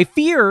 My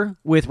fear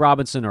with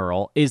Robinson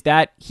Earl is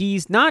that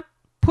he's not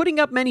putting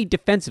up many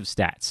defensive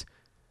stats.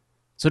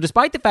 So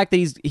despite the fact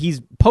that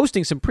he's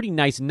posting some pretty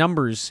nice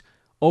numbers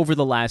over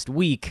the last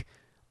week,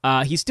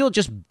 he's still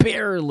just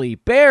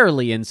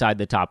barely inside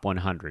the top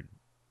 100.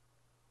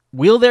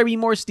 Will there be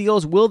more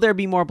steals? Will there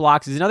be more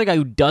blocks? He's another guy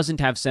who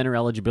doesn't have center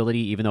eligibility,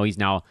 even though he's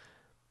now,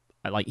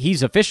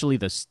 he's officially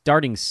the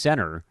starting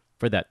center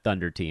for that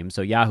Thunder team.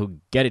 So Yahoo,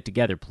 get it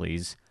together,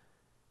 please.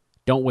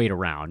 Don't wait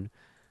around.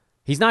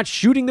 He's not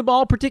shooting the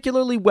ball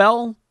particularly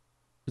well.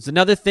 It's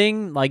another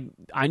thing.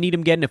 I need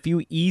him getting a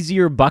few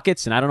easier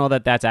buckets, and I don't know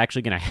that that's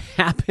actually going to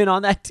happen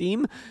on that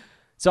team.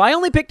 So I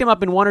only picked him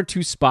up in 1 or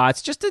 2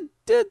 spots just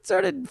to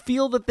sort of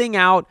feel the thing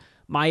out.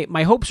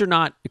 My hopes are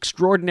not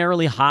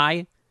extraordinarily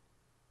high.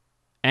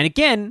 And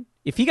again,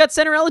 if he got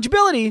center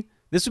eligibility,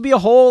 this would be a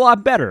whole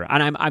lot better.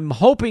 And I'm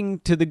hoping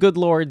to the good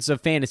lords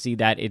of fantasy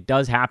that it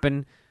does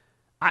happen.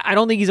 I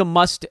don't think he's a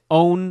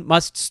must-own,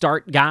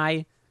 must-start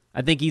guy.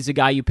 I think he's a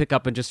guy you pick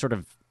up and just sort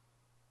of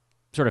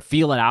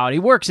feel it out. He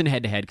works in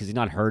head-to-head because he's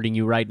not hurting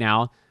you right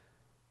now.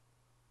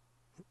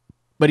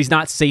 But he's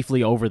not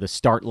safely over the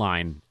start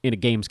line in a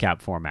games cap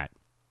format.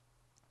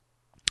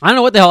 I don't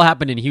know what the hell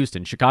happened in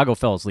Houston. Chicago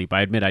fell asleep.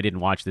 I admit I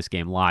didn't watch this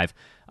game live.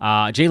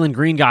 Jalen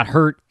Green got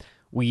hurt.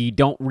 We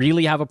don't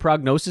really have a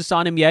prognosis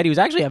on him yet. He was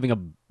actually having a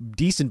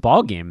decent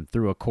ball game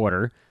through a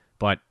quarter.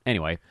 But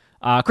anyway,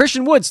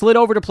 Christian Wood slid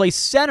over to play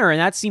center, and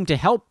that seemed to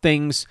help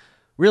things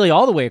really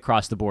all the way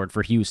across the board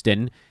for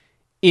Houston.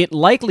 It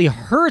likely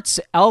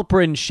hurts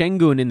Alperen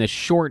Şengün in the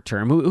short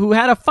term, who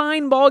had a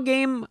fine ball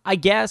game, I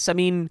guess. I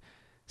mean,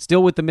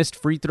 still with the missed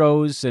free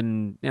throws,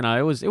 and it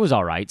was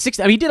all right.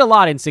 He did a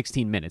lot in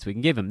 16 minutes. We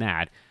can give him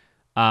that.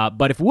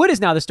 But if Wood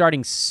is now the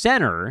starting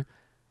center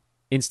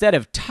instead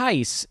of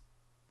Tice,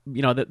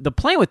 the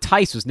plan with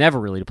Tice was never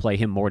really to play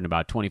him more than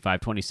about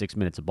 25, 26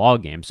 minutes a ball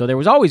game. So there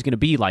was always going to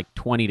be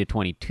 20 to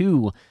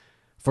 22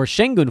 for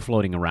Şengün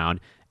floating around.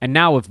 And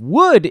now if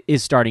Wood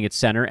is starting at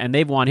center and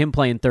they've want him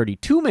playing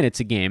 32 minutes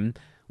a game,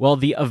 well,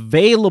 the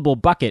available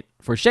bucket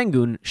for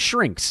Şengün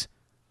shrinks.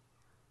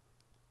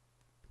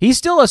 He's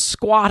still a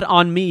squat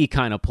on me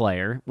kind of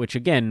player, which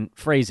again,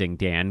 phrasing,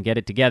 Dan, get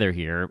it together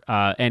here.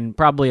 And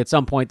probably at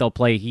some point they'll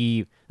play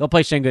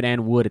Şengün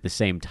and Wood at the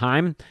same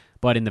time.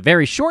 But in the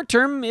very short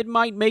term, it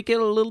might make it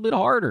a little bit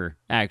harder,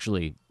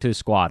 actually, to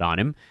squat on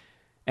him.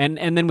 And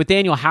then with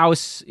Daniel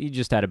House, he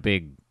just had a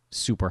big,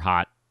 super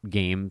hot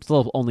game.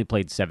 Still only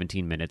played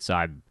 17 minutes.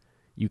 So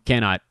you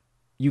cannot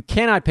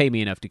pay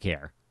me enough to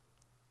care.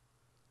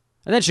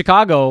 And then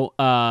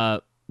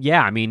Chicago,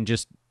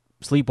 just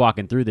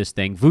sleepwalking through this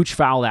thing. Vooch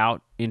fouled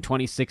out in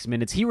 26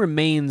 minutes. He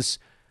remains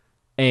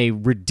a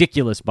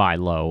ridiculous buy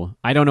low.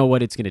 I don't know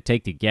what it's going to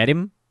take to get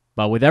him.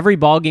 But with every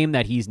ball game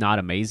that he's not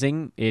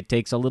amazing, it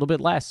takes a little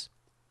bit less.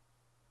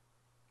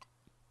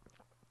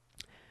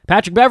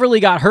 Patrick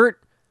Beverley got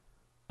hurt.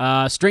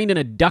 Strained an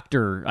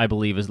adductor, I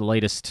believe, is the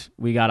latest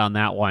we got on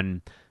that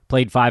one.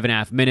 played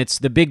 5.5 minutes.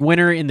 The big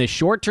winner in the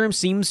short term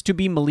seems to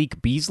be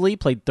Malik Beasley,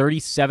 played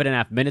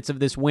 37.5 minutes of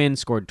this win,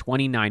 scored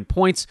 29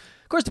 points.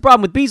 Of course, the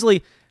problem with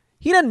Beasley,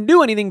 he doesn't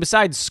do anything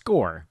besides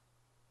score.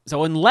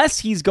 So unless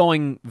he's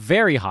going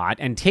very hot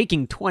and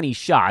taking 20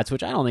 shots,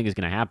 which I don't think is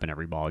going to happen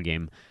every ball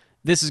game,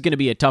 this is going to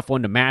be a tough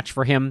one to match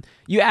for him.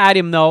 You add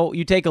him, though.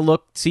 You take a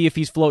look, see if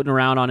he's floating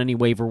around on any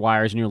waiver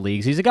wires in your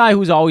leagues. He's a guy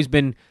who's always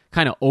been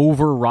kind of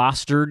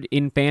over-rostered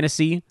in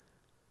fantasy,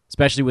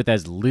 especially with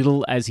as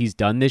little as he's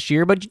done this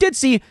year. But you did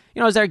see,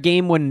 it was our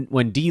game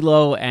when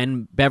D'Lo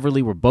and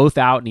Beverly were both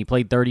out, and he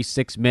played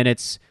 36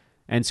 minutes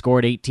and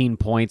scored 18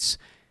 points.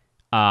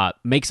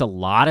 Makes a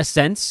lot of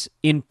sense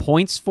in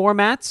points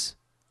formats,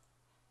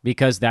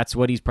 because that's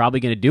what he's probably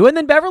going to do. And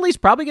then Beverly's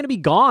probably going to be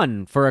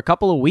gone for a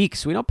couple of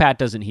weeks. We know Pat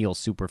doesn't heal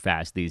super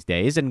fast these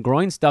days, and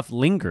groin stuff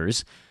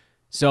lingers.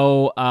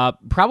 So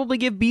probably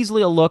give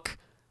Beasley a look.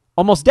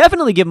 Almost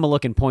definitely give him a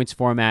look in points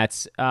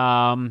formats.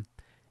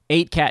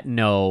 8-cat,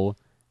 no.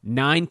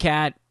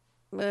 9-cat,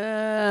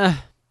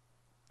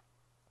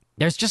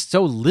 there's just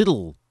so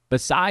little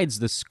besides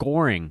the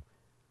scoring.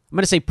 I'm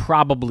going to say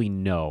probably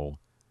no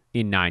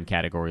in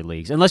 9-category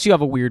leagues, unless you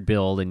have a weird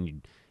build and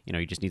you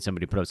just need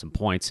somebody to put up some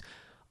points.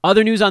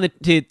 Other news on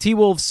the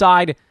T-Wolves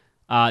side,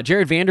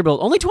 Jared Vanderbilt,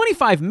 only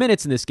 25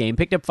 minutes in this game,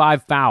 picked up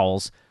 5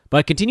 fouls,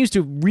 but continues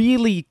to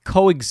really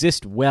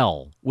coexist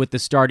well with the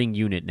starting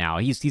unit now.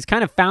 He's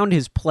kind of found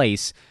his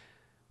place,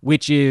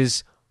 which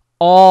is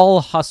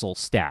all hustle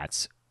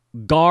stats.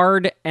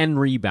 Guard and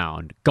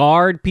rebound.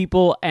 Guard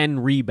people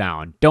and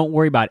rebound. Don't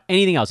worry about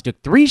anything else. He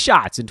took 3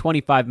 shots in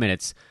 25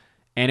 minutes,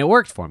 and it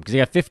worked for him because he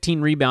got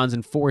 15 rebounds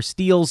and 4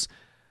 steals.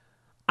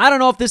 I don't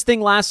know if this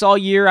thing lasts all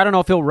year. I don't know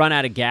if he'll run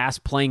out of gas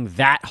playing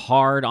that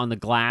hard on the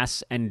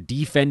glass and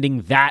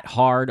defending that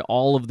hard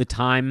all of the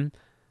time.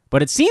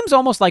 But it seems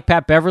almost like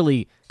Pat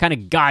Beverly kind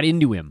of got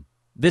into him.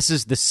 This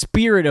is the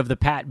spirit of the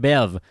Pat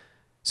Bev.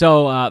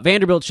 So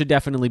Vanderbilt should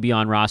definitely be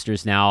on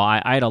rosters now.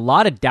 I had a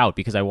lot of doubt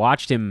because I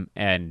watched him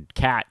and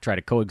Cat try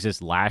to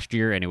coexist last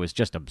year, and it was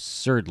just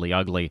absurdly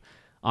ugly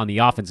on the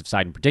offensive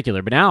side in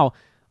particular. But now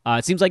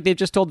it seems like they've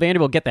just told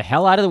Vanderbilt, get the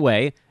hell out of the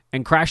way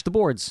and crash the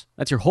boards.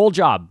 That's your whole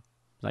job.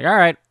 Like, all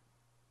right,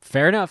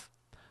 fair enough.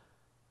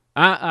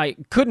 I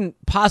couldn't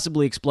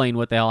possibly explain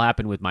what the hell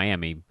happened with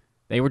Miami.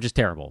 They were just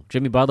terrible.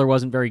 Jimmy Butler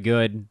wasn't very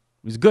good.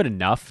 He was good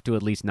enough to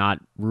at least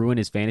not ruin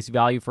his fantasy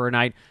value for a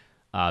night.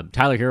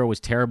 Tyler Hero was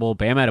terrible.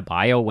 Bam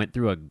Adebayo went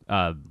through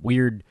a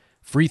weird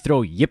free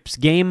throw yips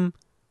game.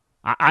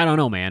 I don't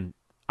know, man.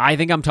 I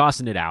think I'm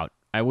tossing it out.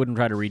 I wouldn't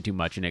try to read too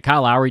much in it.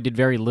 Kyle Lowry did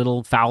very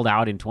little, fouled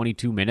out in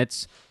 22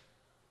 minutes.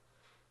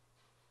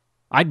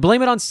 I'd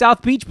blame it on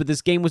South Beach, but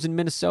this game was in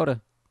Minnesota.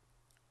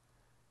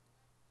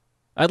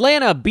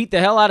 Atlanta beat the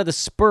hell out of the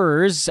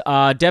Spurs.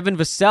 Devin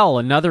Vassell,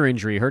 another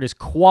injury, hurt his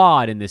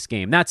quad in this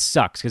game. That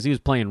sucks because he was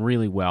playing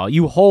really well.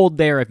 You hold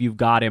there if you've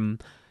got him.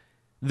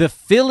 The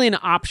fill-in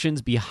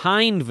options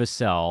behind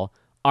Vassell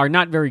are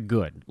not very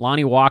good.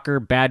 Lonnie Walker,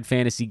 bad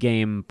fantasy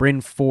game.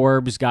 Bryn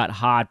Forbes got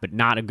hot, but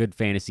not a good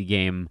fantasy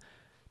game.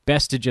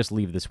 Best to just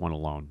leave this one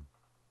alone.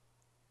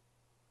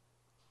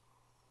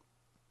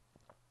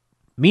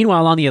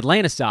 Meanwhile, on the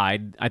Atlanta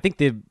side, I think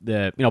the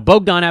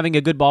Bogdan having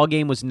a good ball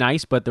game was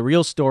nice, but the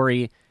real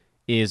story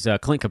is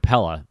Clint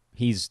Capella.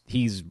 He's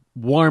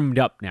warmed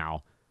up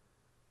now.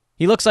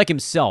 He looks like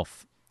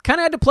himself. Kind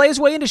of had to play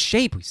his way into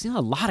shape. We've seen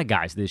a lot of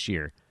guys this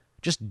year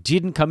just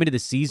didn't come into the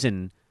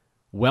season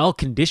well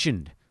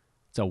conditioned.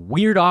 It's a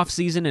weird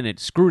offseason, and it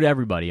screwed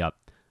everybody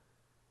up.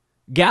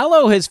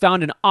 Gallo has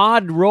found an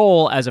odd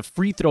role as a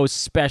free throw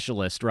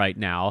specialist right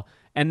now.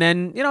 And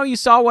then, you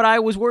saw what I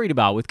was worried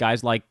about with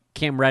guys like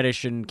Cam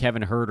Reddish and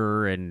Kevin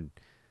Huerter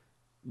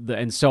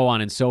and so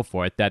on and so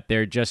forth, that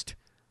they're just,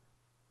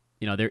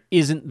 there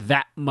isn't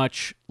that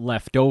much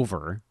left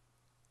over.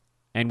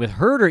 And with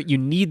Huerter, you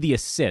need the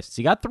assists.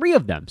 He got 3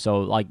 of them,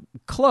 so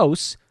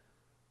close.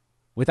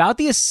 Without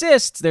the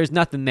assists, there's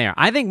nothing there.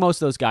 I think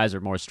most of those guys are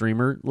more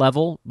streamer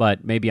level,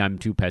 but maybe I'm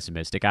too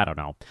pessimistic. I don't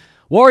know.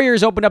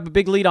 Warriors opened up a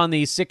big lead on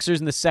the Sixers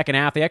in the second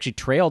half. They actually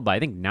trailed by,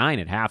 9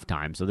 at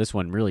halftime, so this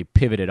one really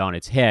pivoted on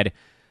its head.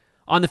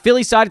 On the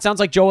Philly side, it sounds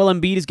like Joel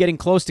Embiid is getting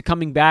close to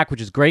coming back,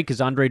 which is great because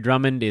Andre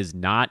Drummond is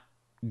not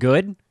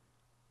good.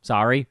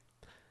 Sorry.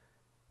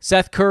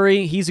 Seth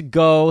Curry, he's a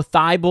go.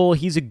 Thibault,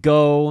 he's a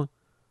go.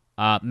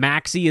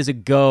 Maxey is a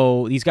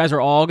go. These guys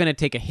are all going to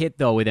take a hit,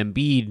 though, with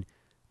Embiid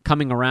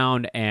coming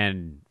around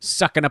and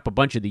sucking up a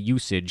bunch of the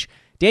usage.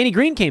 Danny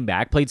Green came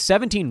back, played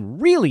 17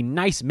 really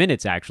nice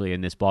minutes, actually,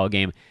 in this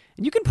ballgame.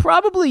 And you can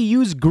probably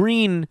use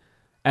Green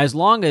as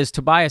long as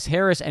Tobias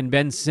Harris and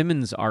Ben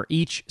Simmons are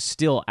each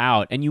still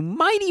out. And you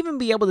might even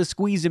be able to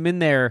squeeze him in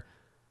there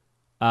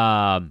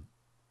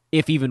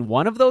if even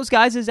one of those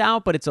guys is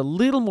out, but it's a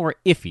little more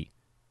iffy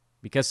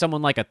because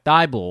someone like a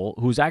Thibault,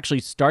 who's actually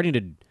starting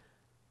to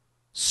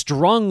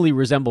strongly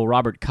resemble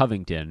Robert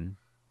Covington,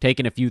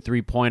 taking a few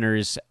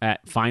three-pointers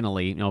at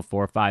finally, 4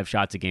 or 5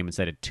 shots a game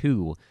instead of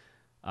 2.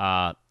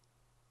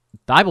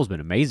 Thibault's been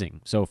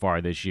amazing so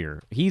far this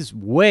year. He's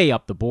way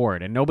up the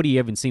board, and nobody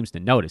even seems to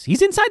notice.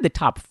 He's inside the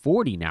top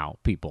 40 now,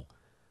 people.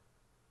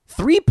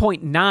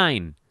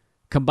 3.9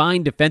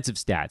 combined defensive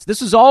stats.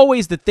 This was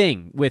always the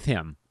thing with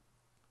him.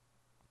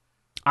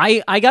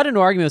 I got into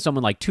an argument with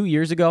someone like 2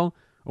 years ago,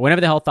 or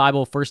whenever the hell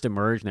Thibault first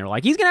emerged, and they were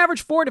like, he's going to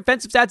average 4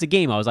 defensive stats a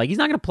game. I was like, he's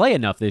not going to play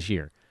enough this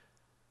year.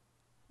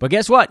 But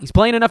guess what? He's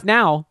playing enough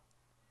now.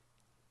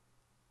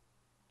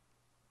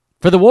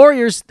 For the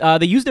Warriors,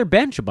 they used their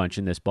bench a bunch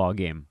in this ball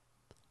game.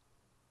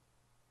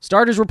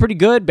 Starters were pretty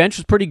good, bench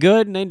was pretty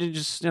good, and they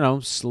just,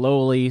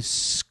 slowly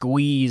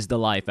squeezed the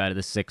life out of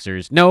the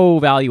Sixers. No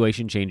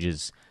valuation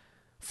changes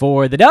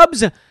for the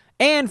Dubs.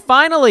 And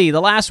finally, the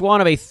last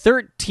one of a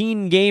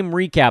 13-game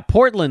recap.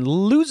 Portland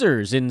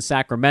losers in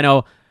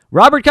Sacramento.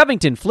 Robert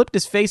Covington flipped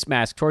his face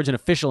mask towards an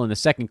official in the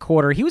second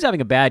quarter. He was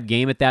having a bad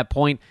game at that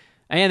point,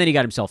 and then he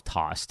got himself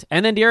tossed.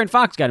 And then De'Aaron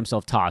Fox got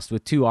himself tossed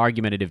with 2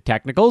 argumentative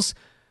technicals.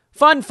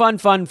 Fun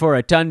for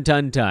a ton.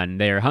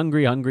 They're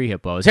hungry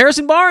hippos.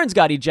 Harrison Barnes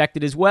got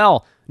ejected as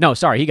well. No,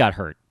 sorry, he got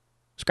hurt.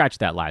 Scratch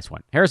that last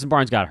one. Harrison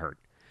Barnes got hurt.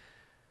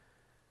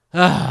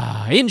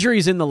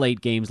 Injuries in the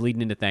late games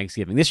leading into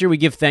Thanksgiving. This year we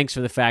give thanks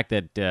for the fact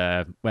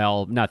that,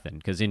 nothing,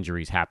 because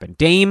injuries happen.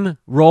 Dame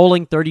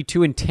rolling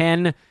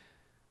 32-10.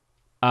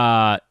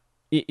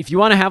 If you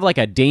want to have like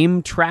a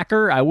Dame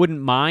tracker, I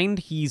wouldn't mind.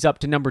 He's up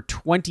to number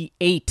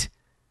 28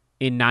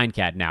 in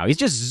 9Cat now. He's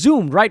just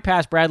zoomed right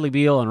past Bradley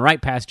Beal and right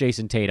past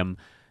Jason Tatum,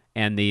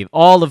 and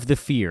all of the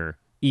fear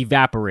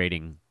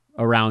evaporating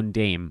around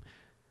Dame.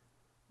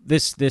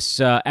 This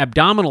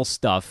abdominal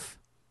stuff,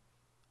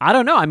 I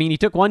don't know. I mean, he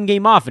took 1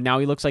 game off, and now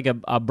he looks like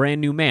a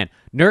brand new man.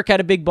 Nurk had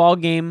a big ball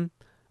game.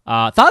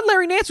 Thought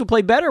Larry Nance would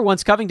play better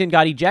once Covington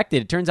got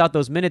ejected. It turns out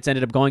those minutes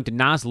ended up going to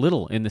Nas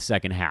Little in the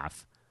second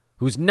half,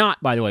 who's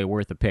not, by the way,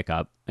 worth a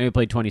pickup. And he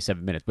played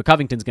 27 minutes, but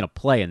Covington's going to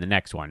play in the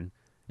next one.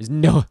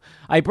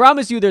 I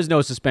promise you there's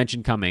no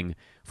suspension coming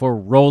for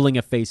rolling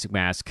a face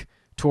mask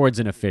towards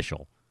an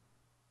official.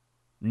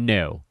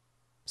 No.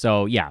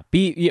 So, yeah,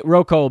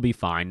 Rocco will be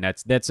fine.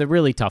 That's a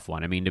really tough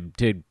one. I mean,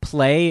 to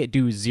play,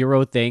 do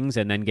 0 things,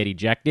 and then get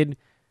ejected,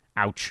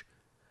 ouch.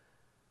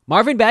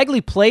 Marvin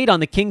Bagley played on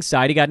the Kings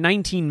side. He got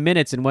 19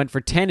 minutes and went for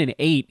 10 and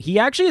 8. He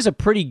actually is a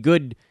pretty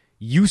good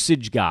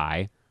usage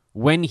guy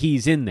when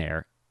he's in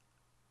there.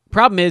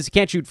 Problem is, he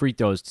can't shoot free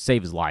throws to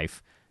save his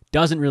life.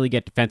 Doesn't really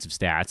get defensive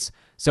stats.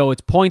 So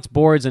it's points,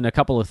 boards, and a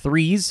couple of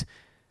threes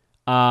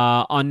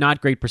on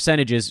not great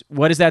percentages.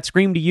 What does that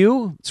scream to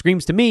you? It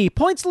screams to me,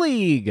 points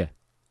league.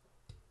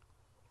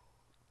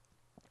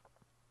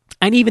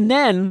 And even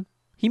then,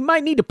 he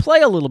might need to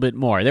play a little bit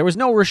more. There was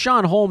no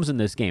Rashawn Holmes in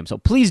this game, so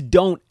please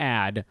don't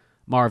add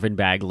Marvin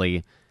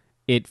Bagley.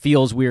 It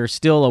feels we're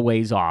still a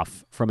ways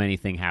off from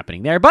anything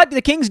happening there. But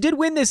the Kings did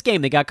win this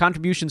game. They got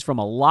contributions from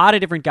a lot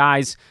of different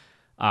guys.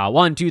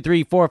 1, 2,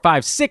 3, 4,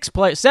 5, 6,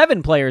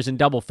 7 players in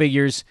double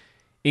figures,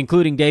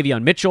 including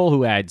Davion Mitchell,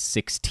 who had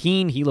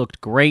 16. He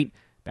looked great.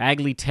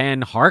 Bagley,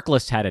 10.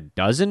 Harkless had a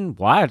dozen.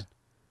 What?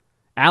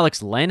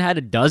 Alex Len had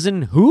a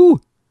dozen.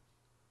 Who?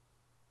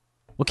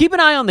 Well, keep an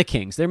eye on the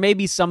Kings. There may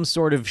be some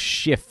sort of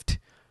shift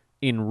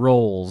in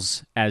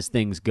roles as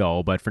things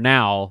go, but for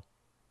now,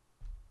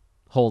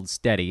 hold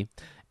steady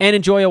and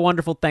enjoy a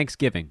wonderful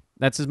Thanksgiving.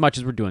 That's as much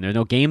as we're doing. There's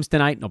no games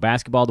tonight, no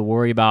basketball to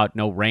worry about,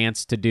 no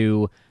rants to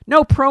do,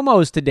 no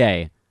promos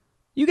today.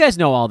 You guys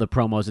know all the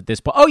promos at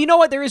this point. Oh, you know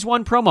what? There is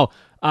one promo.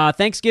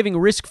 Thanksgiving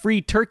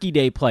risk-free Turkey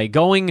Day play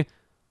going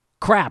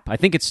crap. I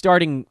think it's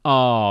starting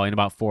in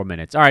about 4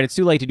 minutes. All right, it's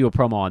too late to do a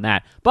promo on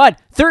that. But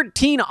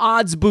 13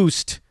 odds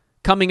boost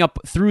coming up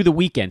through the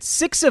weekend.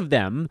 6 of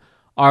them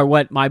are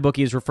what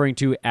MyBookie is referring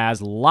to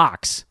as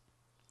locks,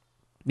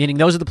 meaning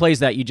those are the plays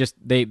that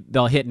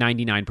they'll hit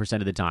 99%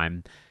 of the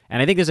time.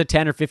 And I think there's a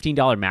 $10 or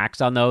 $15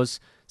 max on those.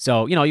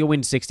 So, you'll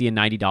win $60 and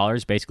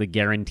 $90 basically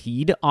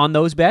guaranteed on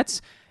those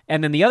bets.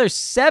 And then the other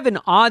 7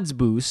 odds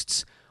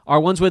boosts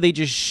are ones where they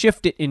just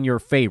shift it in your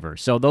favor.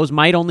 So those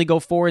might only go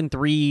 4 and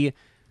 3,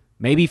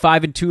 maybe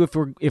 5 and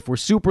 2 if we're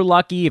super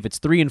lucky. If it's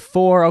 3 and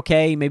 4,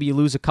 okay, maybe you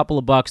lose a couple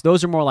of bucks.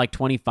 Those are more like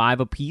 25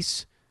 a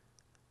piece.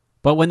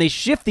 But when they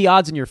shift the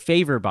odds in your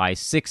favor by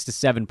 6 to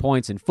 7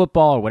 points in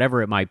football or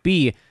whatever it might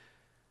be,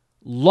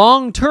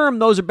 long term,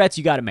 those are bets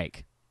you got to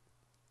make.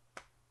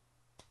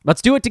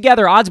 Let's do it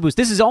together. Odds boost.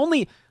 This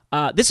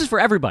is for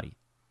everybody,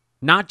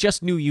 not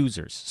just new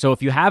users. So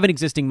if you have an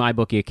existing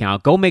MyBookie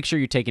account, go make sure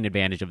you're taking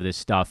advantage of this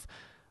stuff.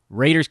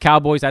 Raiders,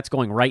 Cowboys, that's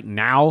going right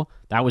now.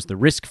 That was the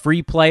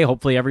risk-free play.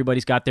 Hopefully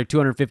everybody's got their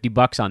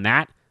 $250 on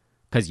that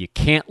because you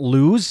can't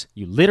lose.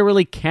 You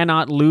literally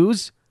cannot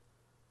lose.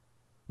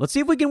 Let's see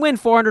if we can win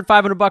 $400,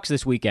 $500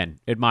 this weekend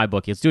at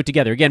MyBookie. Let's do it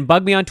together. Again,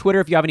 bug me on Twitter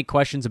if you have any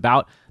questions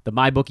about the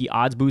MyBookie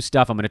odds boost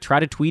stuff. I'm going to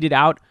try to tweet it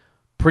out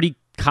pretty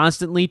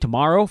constantly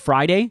tomorrow,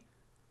 Friday.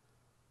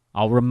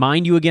 I'll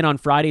remind you again on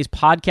Friday's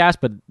podcast,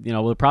 but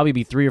we'll probably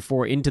be 3 or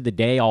 4 into the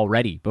day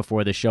already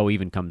before the show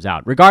even comes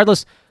out.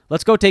 Regardless,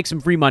 let's go take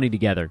some free money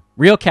together.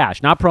 Real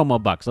cash, not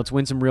promo bucks. Let's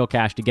win some real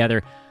cash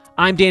together.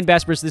 I'm Dan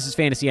Bespers. This is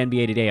Fantasy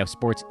NBA Today, a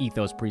Sports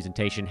Ethos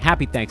presentation.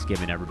 Happy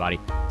Thanksgiving, everybody.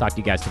 Talk to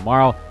you guys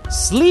tomorrow.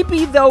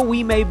 Sleepy though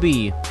we may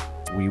be,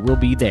 we will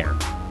be there.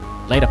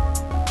 Later.